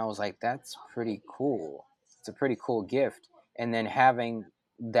dead. And I was like, that's pretty cool. It's a pretty cool gift. And then having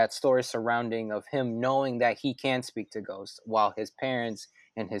that story surrounding of him knowing that he can speak to ghosts while his parents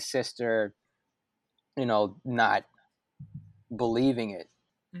and his sister, not believing it.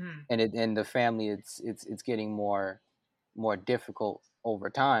 And the family, it's getting more difficult over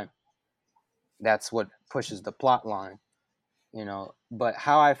time. That's what pushes the plot line, But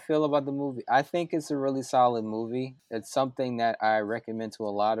how I feel about the movie, I think it's a really solid movie. It's something that I recommend to a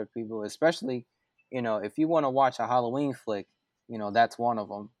lot of people, especially, if you want to watch a Halloween flick, that's one of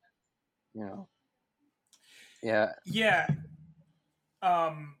them. Yeah. Yeah.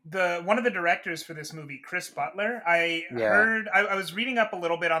 The one of the directors for this movie, Chris Butler, I was reading up a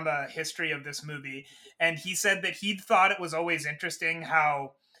little bit on the history of this movie, and he said that he'd thought it was always interesting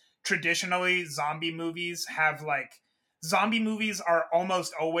how traditionally zombie movies have like zombie movies are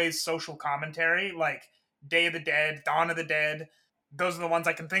almost always social commentary, like Day of the Dead, Dawn of the Dead. Those are the ones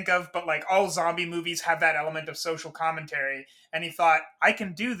I can think of, but like all zombie movies have that element of social commentary. And he thought, I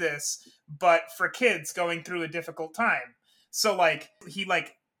can do this, but for kids going through a difficult time. So like he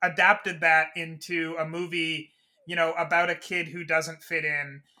like adapted that into a movie, you know, about a kid who doesn't fit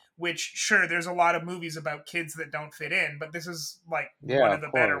in, which sure there's a lot of movies about kids that don't fit in, but this is like one Yeah, of of the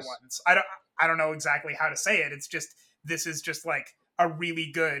better course. ones. I don't know exactly how to say it. It's just this is just like a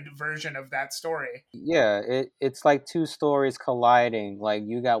really good version of that story. Yeah, it's like two stories colliding. Like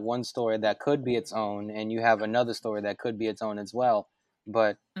you got one story that could be its own, and you have another story that could be its own as well.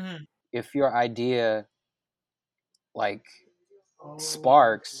 But Mhm. if your idea like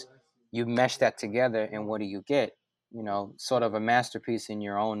sparks, you mesh that together, and what do you get? You know, sort of a masterpiece in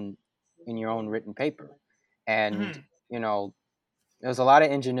your own written paper. And Mhm. you know, there was a lot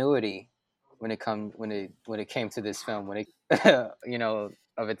of ingenuity when it came to this film, when it you know,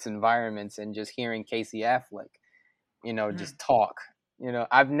 of its environments, and just hearing Casey Affleck, you know, Mhm. just talk. You know,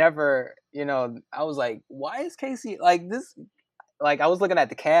 I've never, you know, I was like, why is Casey like this? Like, I was looking at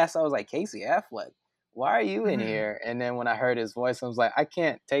the cast, I was like, Casey Affleck, why are you in Mhm. here? And then when I heard his voice, I was like, I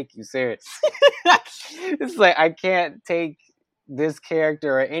can't take you serious. It's like I can't take this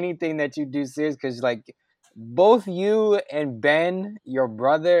character or anything that you do serious, because like both you and Ben, your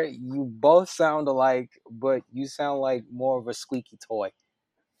brother, you both sound alike, but you sound like more of a squeaky toy.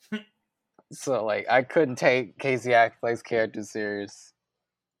 So like I couldn't take Casey Affleck's character serious,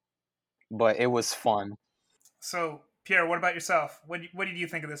 but it was fun. So, Pierre, what about yourself? What did you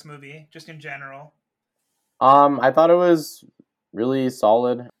think of this movie, just in general? I thought it was really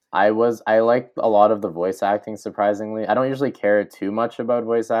solid. I liked a lot of the voice acting, surprisingly. I don't usually care too much about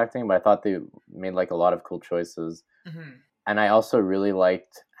voice acting, but I thought they made like a lot of cool choices. Hmm. And I also really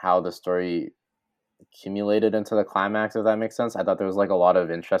liked how the story accumulated into the climax, if that makes sense. I thought there was like a lot of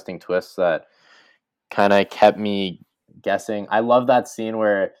interesting twists that kind of kept me guessing. I love that scene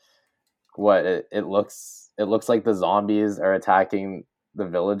where it looks like the zombies are attacking the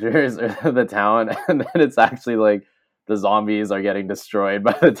villagers or the town, and then it's actually like the zombies are getting destroyed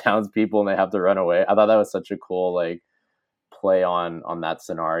by the townspeople and they have to run away. I thought that was such a cool like play on that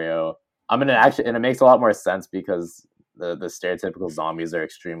scenario. I mean, and it makes a lot more sense because the stereotypical zombies are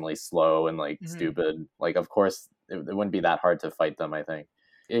extremely slow and like Hmm. stupid. Like, of course, it wouldn't be that hard to fight them. I think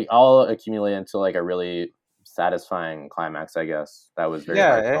it all accumulated into like a really satisfying climax. I guess that was very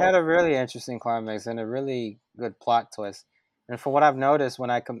Yeah, it heartfelt. had a really interesting climax and a really good plot twist. And from what I've noticed, when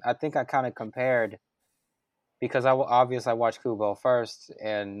I think I kind of compared, because obviously I watched Kubo first,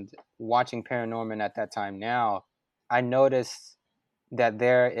 and watching ParaNorman at that time now, I noticed that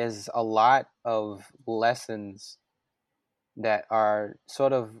there is a lot of lessons that are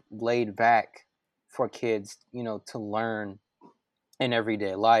sort of laid back for kids, you know, to learn in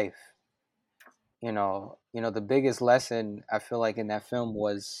everyday life. The biggest lesson I feel like in that film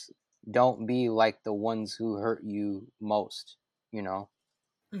was, don't be like the ones who hurt you most, you know.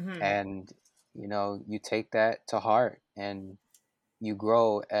 Hmm. And you take that to heart, and you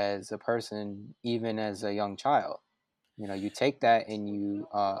grow as a person, even as a young child. You take that and you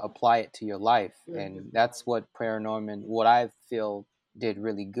apply it to your life, and that's what ParaNorman, what I feel, did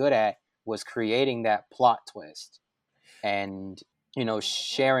really good at, was creating that plot twist, and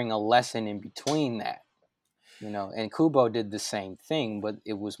sharing a lesson in between that. And Kubo did the same thing, but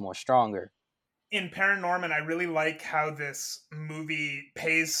it was more stronger. In ParaNorman, I really like how this movie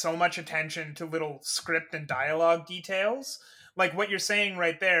pays so much attention to little script and dialogue details. Like what you're saying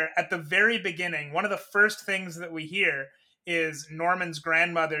right there, at the very beginning, one of the first things that we hear is Norman's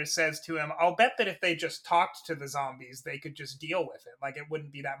grandmother says to him, I'll bet that if they just talked to the zombies, they could just deal with it. Like it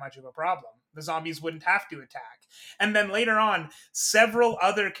wouldn't be that much of a problem. The zombies wouldn't have to attack. And then later on, several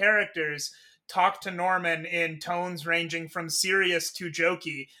other characters talk to Norman in tones ranging from serious to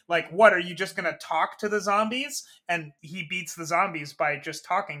jokey. Like, what, are you just going to talk to the zombies? And he beats the zombies by just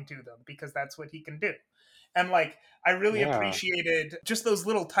talking to them because that's what he can do. And like, I really Yeah. appreciated just those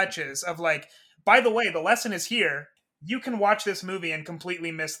little touches of like, by the way, the lesson is here. You can watch this movie and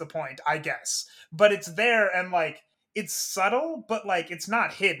completely miss the point, I guess. But it's there and like, it's subtle, but like, it's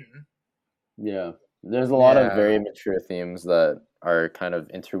not hidden. Yeah. There's a lot of Yeah. very mature themes that are kind of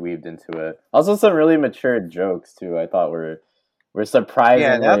interweaved into it. Also some really mature jokes too, I thought were Yeah,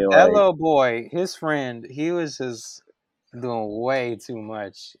 surprisingly that like little boy, his friend, he was just doing way too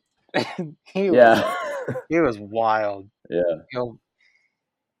much. he was yeah. he was wild. Yeah. You know,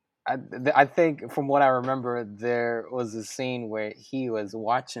 I think from what I remember, there was a scene where he was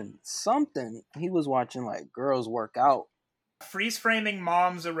watching something. He was watching like girls work out, Freeze framing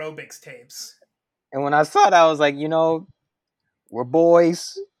mom's aerobics tapes. And when I saw that, I was like, we're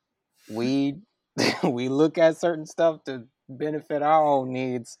boys. We we look at certain stuff to benefit our own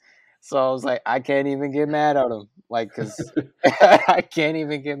needs. So I was like, I can't even get mad at him, like, cause I can't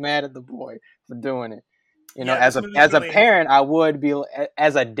even get mad at the boy for doing it. This movie's As a really parent, I would be,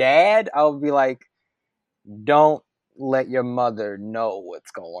 as a dad, I would be like, don't let your mother know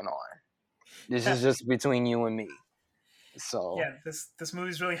what's going on. This is just between you and me. So this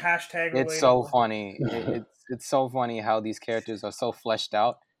movie's really hashtag relatable. it's so funny. It's so funny how these characters are so fleshed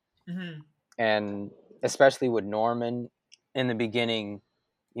out, and especially with Norman in the beginning,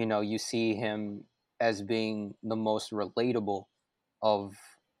 you see him as being the most relatable of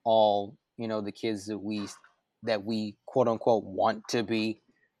all, the kids that we quote unquote want to be,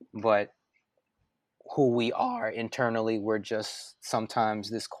 but who we are internally, we're just sometimes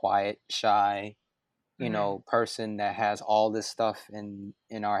this quiet, shy, person that has all this stuff in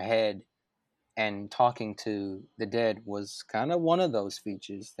our head. And talking to the dead was kind of one of those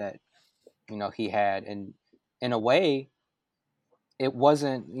features that he had. And in a way, it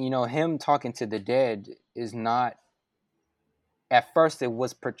wasn't, him talking to the dead is not, at first it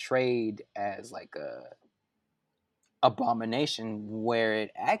was portrayed as like a abomination, where it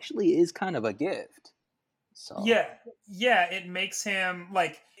actually is kind of a gift. So it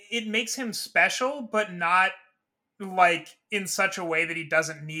makes him special, but not like in such a way that he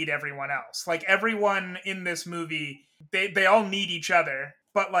doesn't need everyone else. Like everyone in this movie, they all need each other,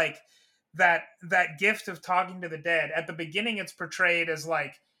 but like that gift of talking to the dead at the beginning, it's portrayed as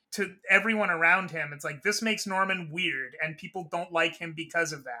like, to everyone around him, it's like, this makes Norman weird and people don't like him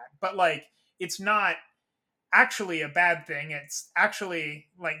because of that. But like, it's not actually a bad thing. It's actually,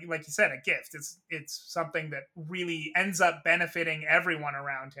 like you said, a gift. It's something that really ends up benefiting everyone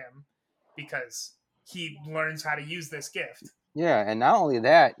around him because he learns how to use this gift. Yeah, and not only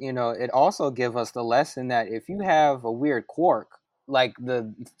that, it also gives us the lesson that if you have a weird quirk, like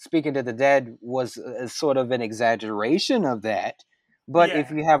the speaking to the dead was a sort of an exaggeration of that, but if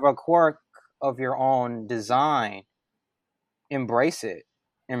you have a quirk of your own design, embrace it.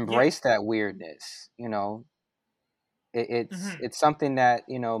 Embrace that weirdness, it's something that,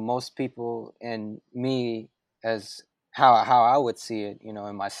 most people, and me, as how I would see it,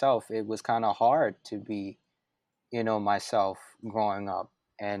 in myself, it was kind of hard to be, myself growing up.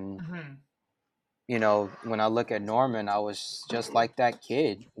 And when I look at Norman, I was just like that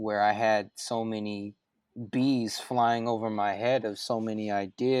kid where I had so many bees flying over my head of so many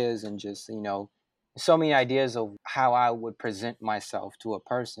ideas, and just, so many ideas of how I would present myself to a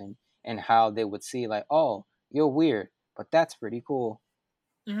person and how they would see, like, oh, you're weird, but that's pretty cool.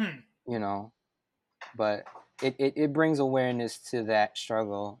 But it brings awareness to that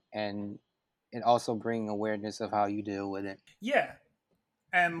struggle, and it also brings awareness of how you deal with it.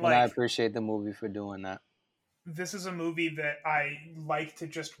 And I appreciate the movie for doing that. This is a movie that I like to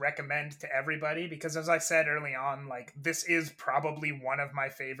just recommend to everybody because, as I said early on, like, this is probably one of my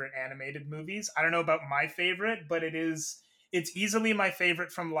favorite animated movies. I don't know about my favorite, but it's easily my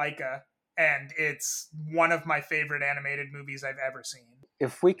favorite from Laika, and it's one of my favorite animated movies I've ever seen.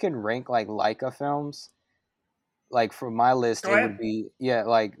 If we could rank like Laika films, like for my list, would be,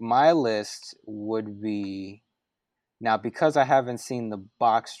 like my list would be, now because I haven't seen the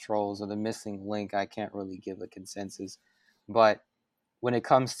Box Trolls or the Missing Link, I can't really give a consensus. But when it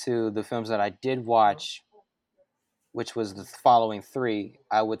comes to the films that I did watch, which was the following three,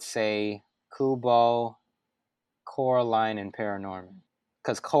 I would say Kubo, Coraline, and ParaNorman.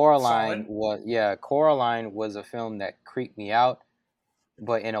 Because Coraline was a film that creeped me out,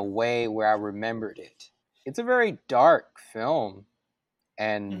 but in a way where I remembered it. It's a very dark film,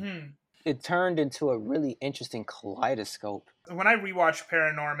 and it turned into a really interesting kaleidoscope. When I rewatched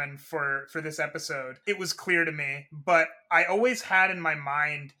ParaNorman for this episode, it was clear to me, but I always had in my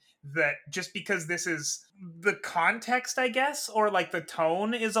mind that just because this is the context, I guess, or like the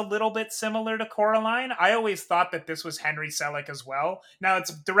tone is a little bit similar to Coraline, I always thought that this was Henry Selick as well. Now,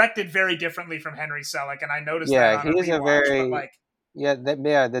 it's directed very differently from Henry Selick, and I noticed that on a rewatch,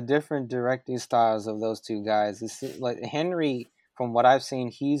 the different directing styles of those two guys. It's like Henry, from what I've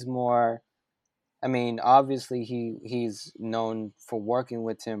seen, he's more, I mean, obviously he's known for working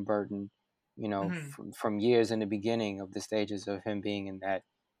with Tim Burton, from years in the beginning of the stages of him being in that.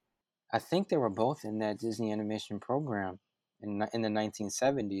 I think they were both in that Disney animation program in the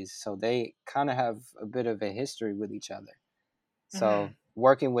 1970s, so they kind of have a bit of a history with each other. So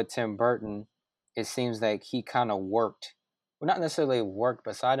working with Tim Burton, it seems like he kind of worked, well, not necessarily worked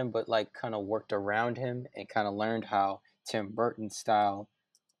beside him, but like kind of worked around him and kind of learned how Tim Burton's style,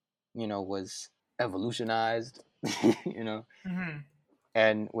 was evolutionized you know. Mm-hmm.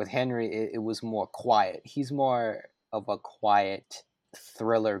 And with Henry, it was more quiet. He's more of a quiet,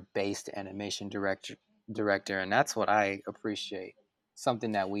 thriller-based animation director, and that's what I appreciate.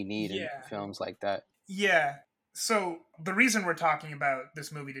 Something that we need in Yeah. films like that. Yeah. So the reason we're talking about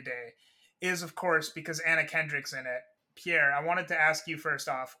this movie today is, of course, because Anna Kendrick's in it. Pierre, I wanted to ask you first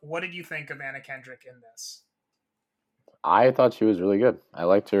off, what did you think of Anna Kendrick in this? I thought she was really good. I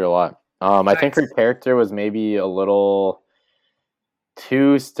liked her a lot. I think her Nice. character was maybe a little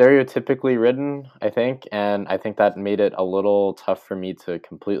too stereotypically written, I think, and I think that made it a little tough for me to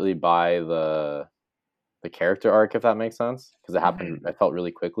completely buy the character arc, if that makes sense, because it happened. I felt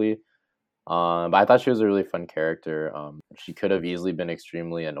really quickly. But I thought she was a really fun character. She could have easily been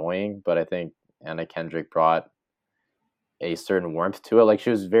extremely annoying, but I think Anna Kendrick brought a certain warmth to it. Like she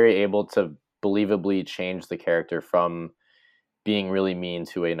was very able to believably change the character from being really mean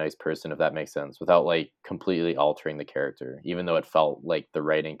to a nice person, if that makes sense, without like completely altering the character, even though it felt like the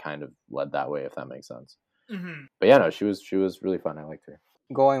writing kind of led that way, if that makes sense. Mm-hmm. But yeah, no, she was really fun. I liked her.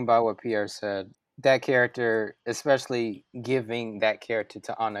 Going by what Pierre said, that character, especially giving that character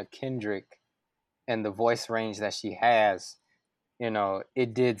to Anna Kendrick and the voice range that she has,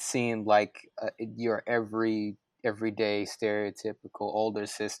 it did seem like your everyday stereotypical older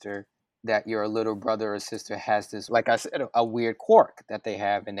sister, that your little brother or sister has this, like I said, a weird quirk that they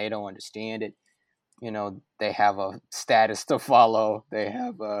have and they don't understand it. They have a status to follow. They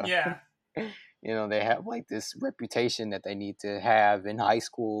have Yeah. they have like this reputation that they need to have in high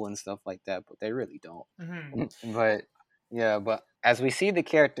school and stuff like that, but they really don't. Mm-hmm. But yeah, but as we see the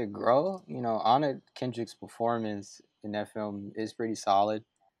character grow, Anna Kendrick's performance in that film is pretty solid.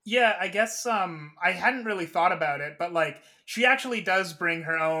 Yeah, I guess I hadn't really thought about it, but like she actually does bring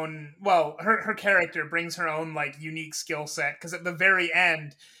her own, well, her character brings her own like unique skill set, because at the very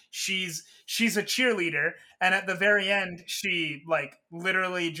end she's a cheerleader, and at the very end she like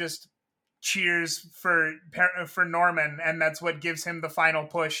literally just cheers for Norman, and that's what gives him the final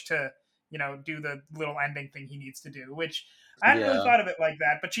push to, do the little ending thing he needs to do, which I hadn't really Yeah, thought of it like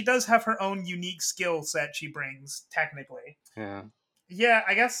that, but she does have her own unique skill set she brings technically. yeah. Yeah,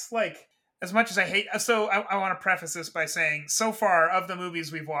 I guess like as much as I hate, so I want to preface this by saying, so far of the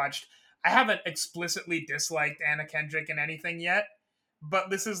movies we've watched, I haven't explicitly disliked Anna Kendrick in anything yet, but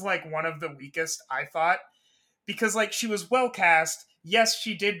this is like one of the weakest, I thought, because like she was well cast. Yes,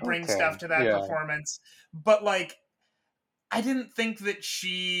 she did bring Okay, stuff to that yeah. performance, but like I didn't think that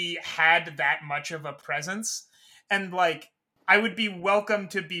she had that much of a presence, and like I would be welcome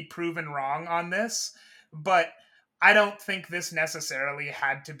to be proven wrong on this, but I don't think this necessarily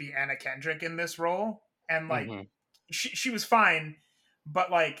had to be Anna Kendrick in this role. And like Hmm. she was fine, but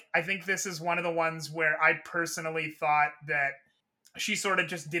like I think this is one of the ones where I personally thought that she sort of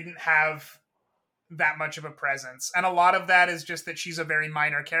just didn't have that much of a presence. And a lot of that is just that she's a very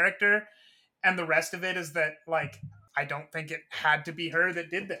minor character, and the rest of it is that like I don't think it had to be her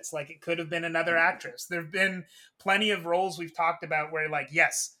that did this. Like it could have been another actress. There've been plenty of roles we've talked about where like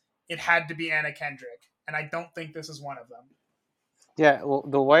yes, it had to be Anna Kendrick, and I don't think this is one of them. Yeah, well,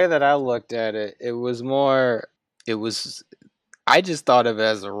 the way that I looked at it, it was, I just thought of it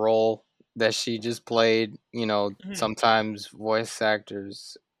as a role that she just played. Mhm. Sometimes voice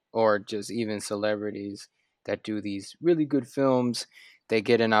actors or just even celebrities that do these really good films, they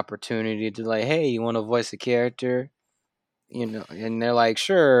get an opportunity to like, hey, you want to voice a character? And they're like,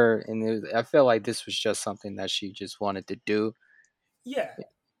 sure. And I feel like this was just something that she just wanted to do. Yeah.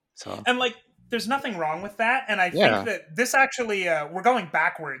 So, And like there's nothing wrong with that, and I think yeah. that this actually we're going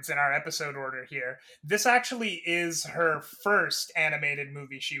backwards in our episode order here. This actually is her first animated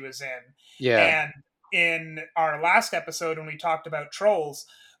movie she was in. Yeah. And in our last episode when we talked about Trolls,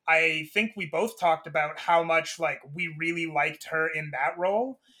 I think we both talked about how much like we really liked her in that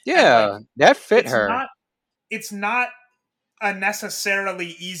role. And like Yeah. That fit it's her. not it's not a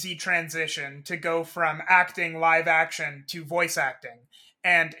necessarily easy transition to go from acting live action to voice acting.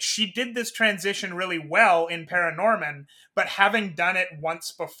 And she did this transition really well in ParaNorman, but having done it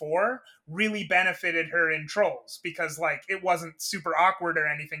once before really benefited her in Trolls, because like it wasn't super awkward or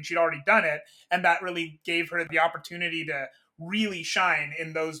anything. She'd already done it, and that really gave her the opportunity to really shine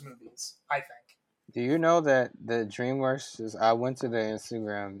in those movies, I think. Do you know that the DreamWorks just? I went to their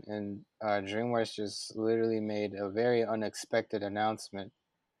Instagram and DreamWorks just literally made a very unexpected announcement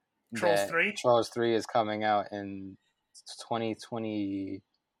Trolls that 3? Trolls 3 is coming out in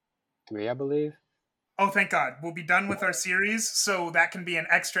 2023, I believe. Oh, thank God. We'll be done with our series, so that can be an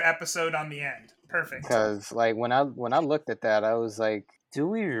extra episode on the end. Perfect. Because like when I looked at that, I was like, do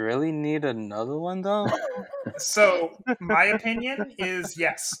we really need another one though? So, my opinion is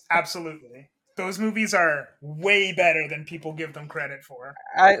yes, absolutely. those movies are way better than people give them credit for.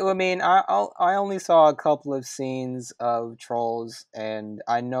 I mean, I only saw a couple of scenes of Trolls, and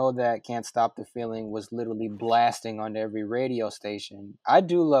I know that "Can't Stop the Feeling" was literally blasting on every radio station. I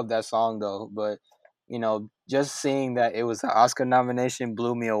do love that song though, but just seeing that it was an Oscar nomination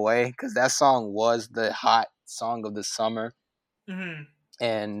blew me away because that song was the hot song of the summer, Mm-hmm.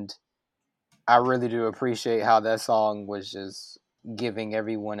 and I really do appreciate how that song was just giving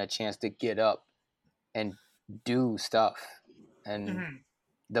everyone a chance to get up and do stuff. And Mm-hmm.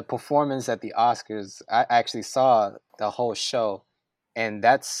 the performance at the Oscars, I actually saw the whole show, and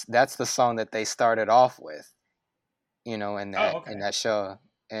that's the song that they started off with, in Oh, that okay. in that show.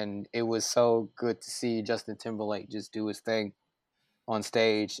 And it was so good to see Justin Timberlake just do his thing on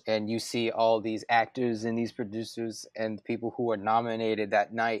stage, and you see all these actors and these producers and people who were nominated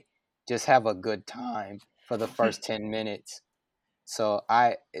that night just have a good time for the first 10 minutes. So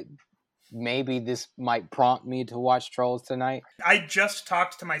maybe this might prompt me to watch Trolls tonight. I just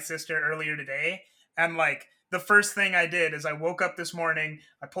talked to my sister earlier today, and like the first thing I did is I woke up this morning,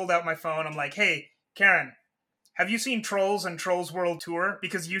 I pulled out my phone, I'm like, hey, Karen, have you seen Trolls and Trolls World Tour?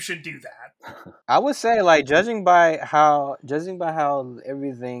 Because you should do that. I would say, like, judging by how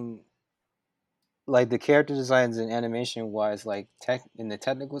everything, like the character designs and animation wise, like in the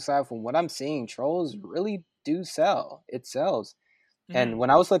technical side, from what I'm seeing, Trolls really do sell. It sells. And when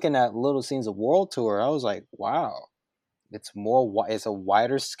I was looking at little scenes of World Tour, I was like, wow, it's a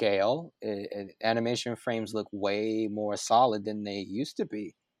wider scale. Animation frames look way more solid than they used to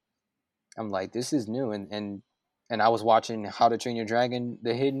be. I'm like, this is new. And I was watching How to Train Your Dragon: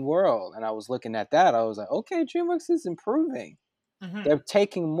 The Hidden World, and I was looking at that. I was like, okay, DreamWorks is improving. Mm-hmm. They're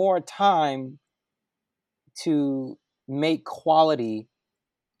taking more time to make quality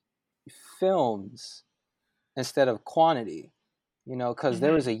films instead of quantity. Because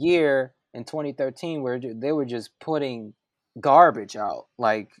there was a year in 2013 where they were just putting garbage out.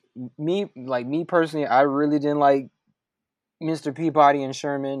 Like me personally, I really didn't like Mr. Peabody and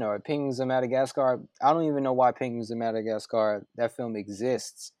Sherman or Penguins of Madagascar. I don't even know why Penguins of Madagascar, that film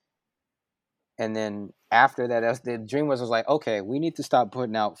exists. And then after that, the DreamWorks was like, okay, we need to stop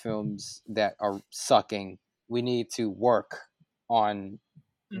putting out films that are sucking. We need to work on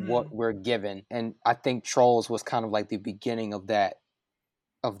what we're given. And I think Trolls was kind of like the beginning of that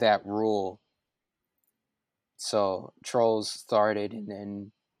rule. So Trolls started, and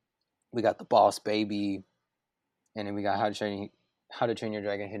then we got The Boss Baby, and then we got How to Train Your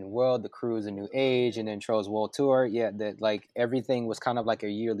Dragon: Hidden World, The Crew's A New Age, and then Trolls World Tour. Yeah, that like everything was kind of like a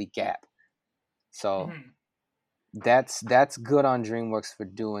yearly gap. So that's good on DreamWorks for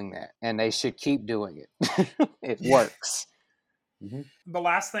doing that, and they should keep doing it. It works. The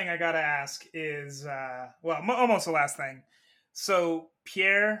last thing I gotta ask is, almost the last thing. So,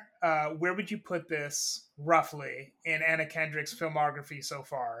 Pierre, where would you put this roughly in Anna Kendrick's filmography so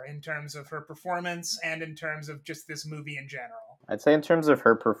far, in terms of her performance and in terms of just this movie in general? I'd say in terms of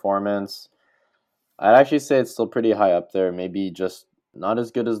her performance, I'd actually say it's still pretty high up there. Maybe just not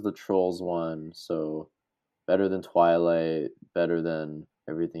as good as the Trolls one. So better than Twilight, better than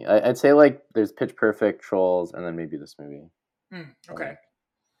everything. I'd say like there's Pitch Perfect, Trolls, and then maybe this movie. Okay.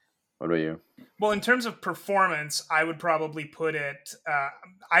 What about you? Well, in terms of performance, I would probably put it.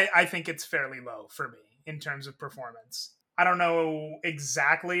 I think it's fairly low for me in terms of performance. I don't know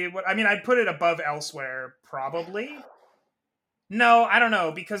exactly what. I mean, I'd put it above Elsewhere, probably. No, I don't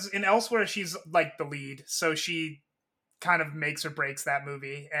know, because in Elsewhere she's like the lead, so she kind of makes or breaks that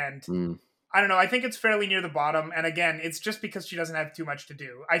movie, and I don't know. I think it's fairly near the bottom, and again, it's just because she doesn't have too much to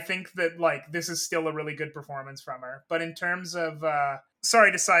do. I think that like this is still a really good performance from her, but in terms of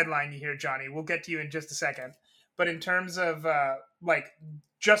sorry to sideline you here, Johnny. We'll get to you in just a second. But in terms of like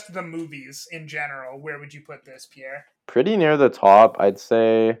just the movies in general, where would you put this, Pierre? Pretty near the top, I'd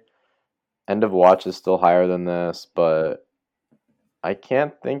say. End of Watch is still higher than this, but I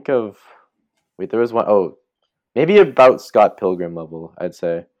can't think of. Wait, there was one. Oh, maybe about Scott Pilgrim level, I'd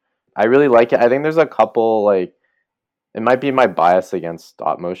say. I really like it. I think there's a couple, like, it might be my bias against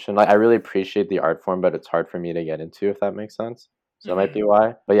stop motion. Like, I really appreciate the art form, but it's hard for me to get into, if that makes sense. So that might be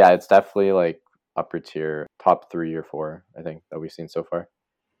why. But yeah, it's definitely like upper tier, top 3 or 4, I think, that we've seen so far.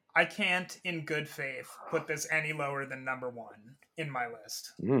 I can't, in good faith, put this any lower than number 1 in my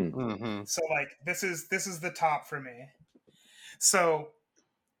list. So like this is the top for me. So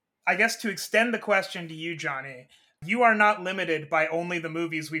I guess to extend the question to you, Johnny, you are not limited by only the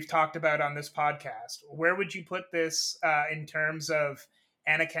movies we've talked about on this podcast. Where would you put this in terms of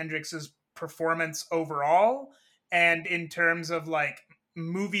Anna Kendrick's performance overall, and in terms of like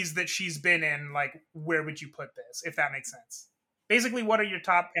movies that she's been in? Like, where would you put this, if that makes sense? Basically, what are your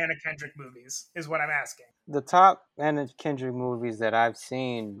top Anna Kendrick movies? Is what I'm asking. The top Anna Kendrick movies that I've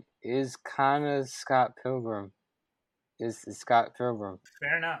seen is kind of Scott Pilgrim. Is Scott Pilgrim.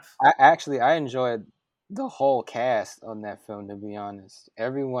 Fair enough. I enjoyed the whole cast on that film. To be honest, Oh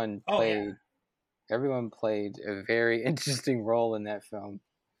yeah. everyone played a very interesting role in that film.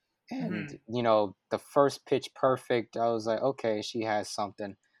 And Mhm. the first Pitch Perfect, I was like, okay, she has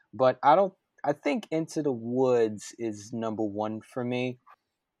something. But I think Into the Woods is number one for me,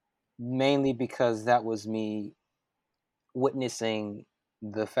 mainly because that was me witnessing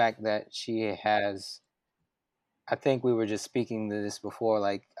the fact that she has. I think we were just speaking to this before.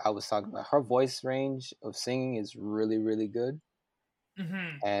 Like I was talking about, her voice range of singing is really, really good,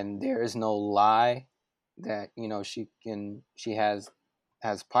 Mhm. and there is no lie that she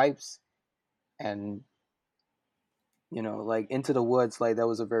has pipes. And like Into the Woods, like that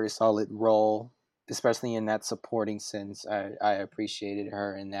was a very solid role, especially in that supporting sense. I appreciated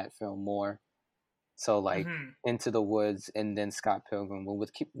her in that film more. So like Mhm. Into the Woods and then Scott Pilgrim. But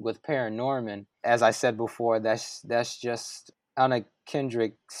with ParaNorman, as I said before, that's just Anna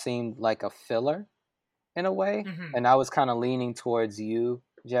Kendrick seemed like a filler in a way, Mhm. and I was kind of leaning towards you,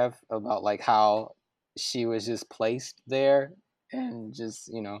 Jeff, about like how she was just placed there and just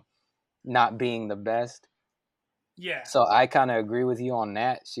not being the best. Yeah. So I kind of agree with you on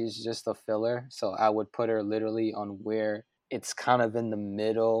that. She's just a filler. So I would put her literally on where it's kind of in the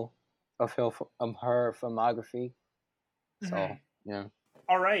middle of her filmography. So Mhm. yeah,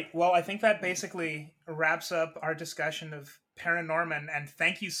 All right. Well, I think that basically wraps up our discussion of ParaNorman. And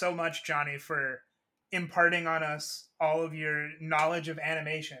thank you so much, Johnny, for imparting on us all of your knowledge of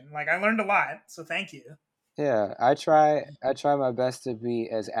animation. Like I learned a lot, so thank you. yeah. I try my best to be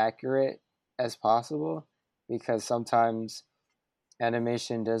as accurate as possible, because sometimes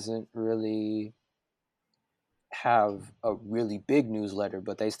animation doesn't really have a really big newsletter,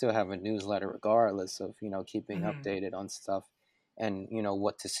 but they still have a newsletter regardless of keeping Mhm. updated on stuff and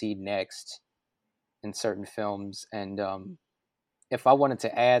what to see next in certain films. And if I wanted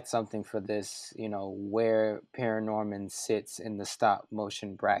to add something for this, where ParaNorman sits in the stop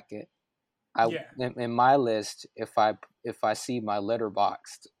motion bracket, I Yeah. in my list, if I see my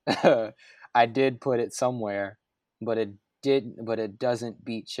letterboxed, I did put it somewhere, but it doesn't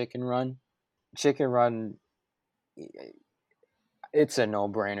beat Chicken Run. Chicken Run, it's a no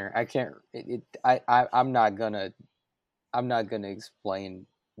brainer. I can't. I'm not gonna explain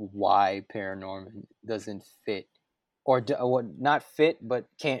why ParaNorman doesn't fit, or not fit, but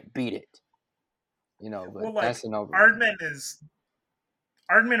can't beat it. But Well, that's like a no brainer.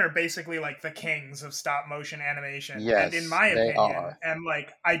 Aardman are basically like the kings of stop motion animation, and in Yes, my they opinion, are. and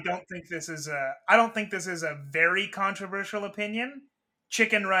like I don't think this is a very controversial opinion.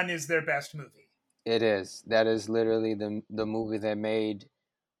 Chicken Run is their best movie. It is. That is literally the movie that made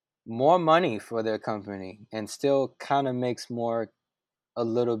more money for their company and still kind of makes more a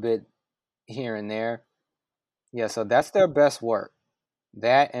little bit here and there. Yeah, so that's their best work.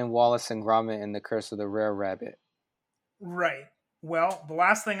 That and Wallace and Gromit and the Curse of the Rare Rabbit. Right. Well, the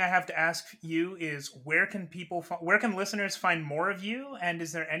last thing I have to ask you is where can listeners find more of you, and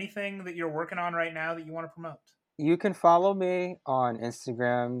is there anything that you're working on right now that you want to promote? You can follow me on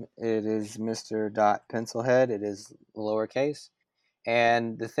Instagram. It is Mr. Pencilhead. It is lowercase.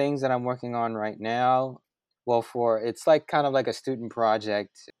 And the things that I'm working on right now, well, it's like kind of like a student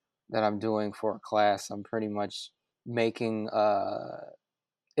project that I'm doing for a class. I'm pretty much making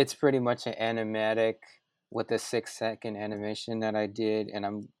it's pretty much an animatic with a 6-second animation that I did, and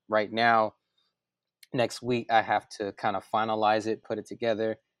I'm right now, next week I have to kind of finalize it, put it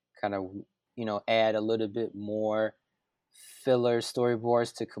together, kind of add a little bit more filler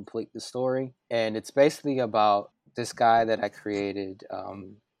storyboards to complete the story. And it's basically about this guy that I created.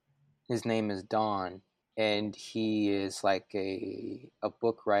 His name is Don, and he is like a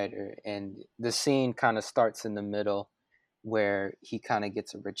book writer. And the scene kind of starts in the middle, where he kind of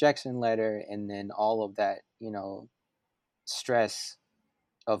gets a rejection letter, and then all of that stress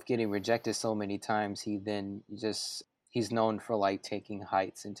of getting rejected so many times, he's known for like taking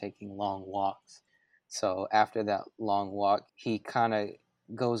hikes and taking long walks. So after that long walk, he kind of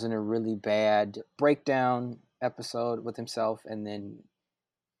goes in a really bad breakdown episode with himself, and then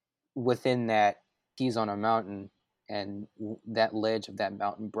within that, he's on a mountain, and that ledge of that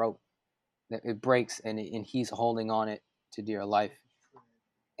mountain broke. It breaks, and he's holding on it to dear life,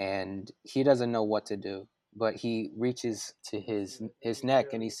 and he doesn't know what to do. But he reaches to his neck,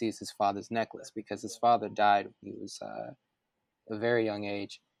 and he sees his father's necklace, because his father died when he was a very young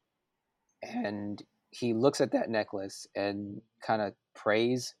age. And he looks at that necklace and kind of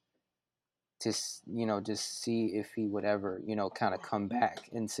prays just see if he would ever, kind of come back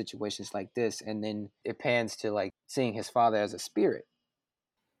in situations like this. And then it pans to like seeing his father as a spirit.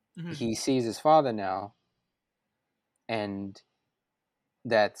 Mhm. He sees his father now, and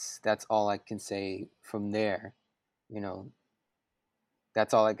that's all I can say from there.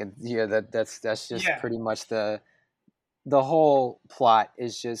 That's all I can. Yeah, that's just Yeah. pretty much the whole plot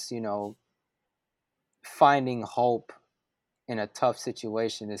is just finding hope in a tough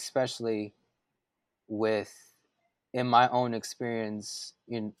situation, especially with, in my own experience,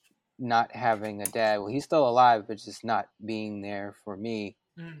 in not having a dad. Well, he's still alive, but just not being there for me.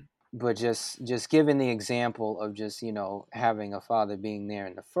 Mhm. But just giving the example of just having a father being there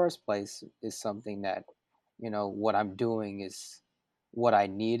in the first place is something that what I'm doing is what I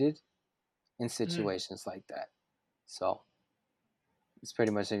needed in situations like that. So it's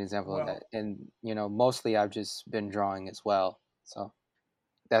pretty much an example of Well, that. And mostly I've just been drawing as well. So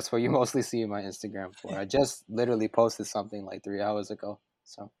that's what you mostly see my Instagram for. I just literally posted something like 3 hours ago.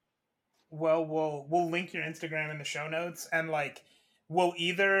 So well, we'll link your Instagram in the show notes, and like we'll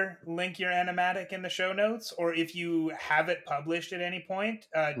either link your animatic in the show notes, or if you have it published at any point,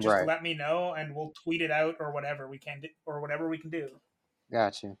 just right, let me know, and we'll tweet it out or whatever we can do.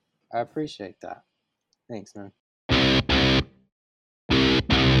 got you. I appreciate that. Thanks, man.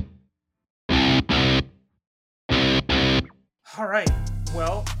 All right.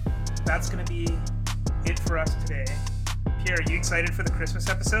 Well, that's going to be it for us today. Pierre, are you excited for the Christmas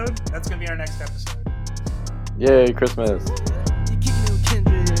episode? That's going to be our next episode. Yay, Christmas. You kicking it with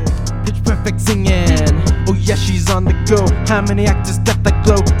Kendrick, pitch perfect singing. Oh yeah, she's on the go. How many actors got that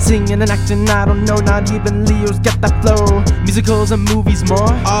glow? Singing and acting, I don't know. Not even Leo's got that flow. Musicals and movies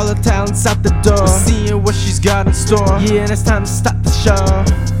more. All the talents out the door. We're seeing what she's got in store. Yeah, and it's time to start the show.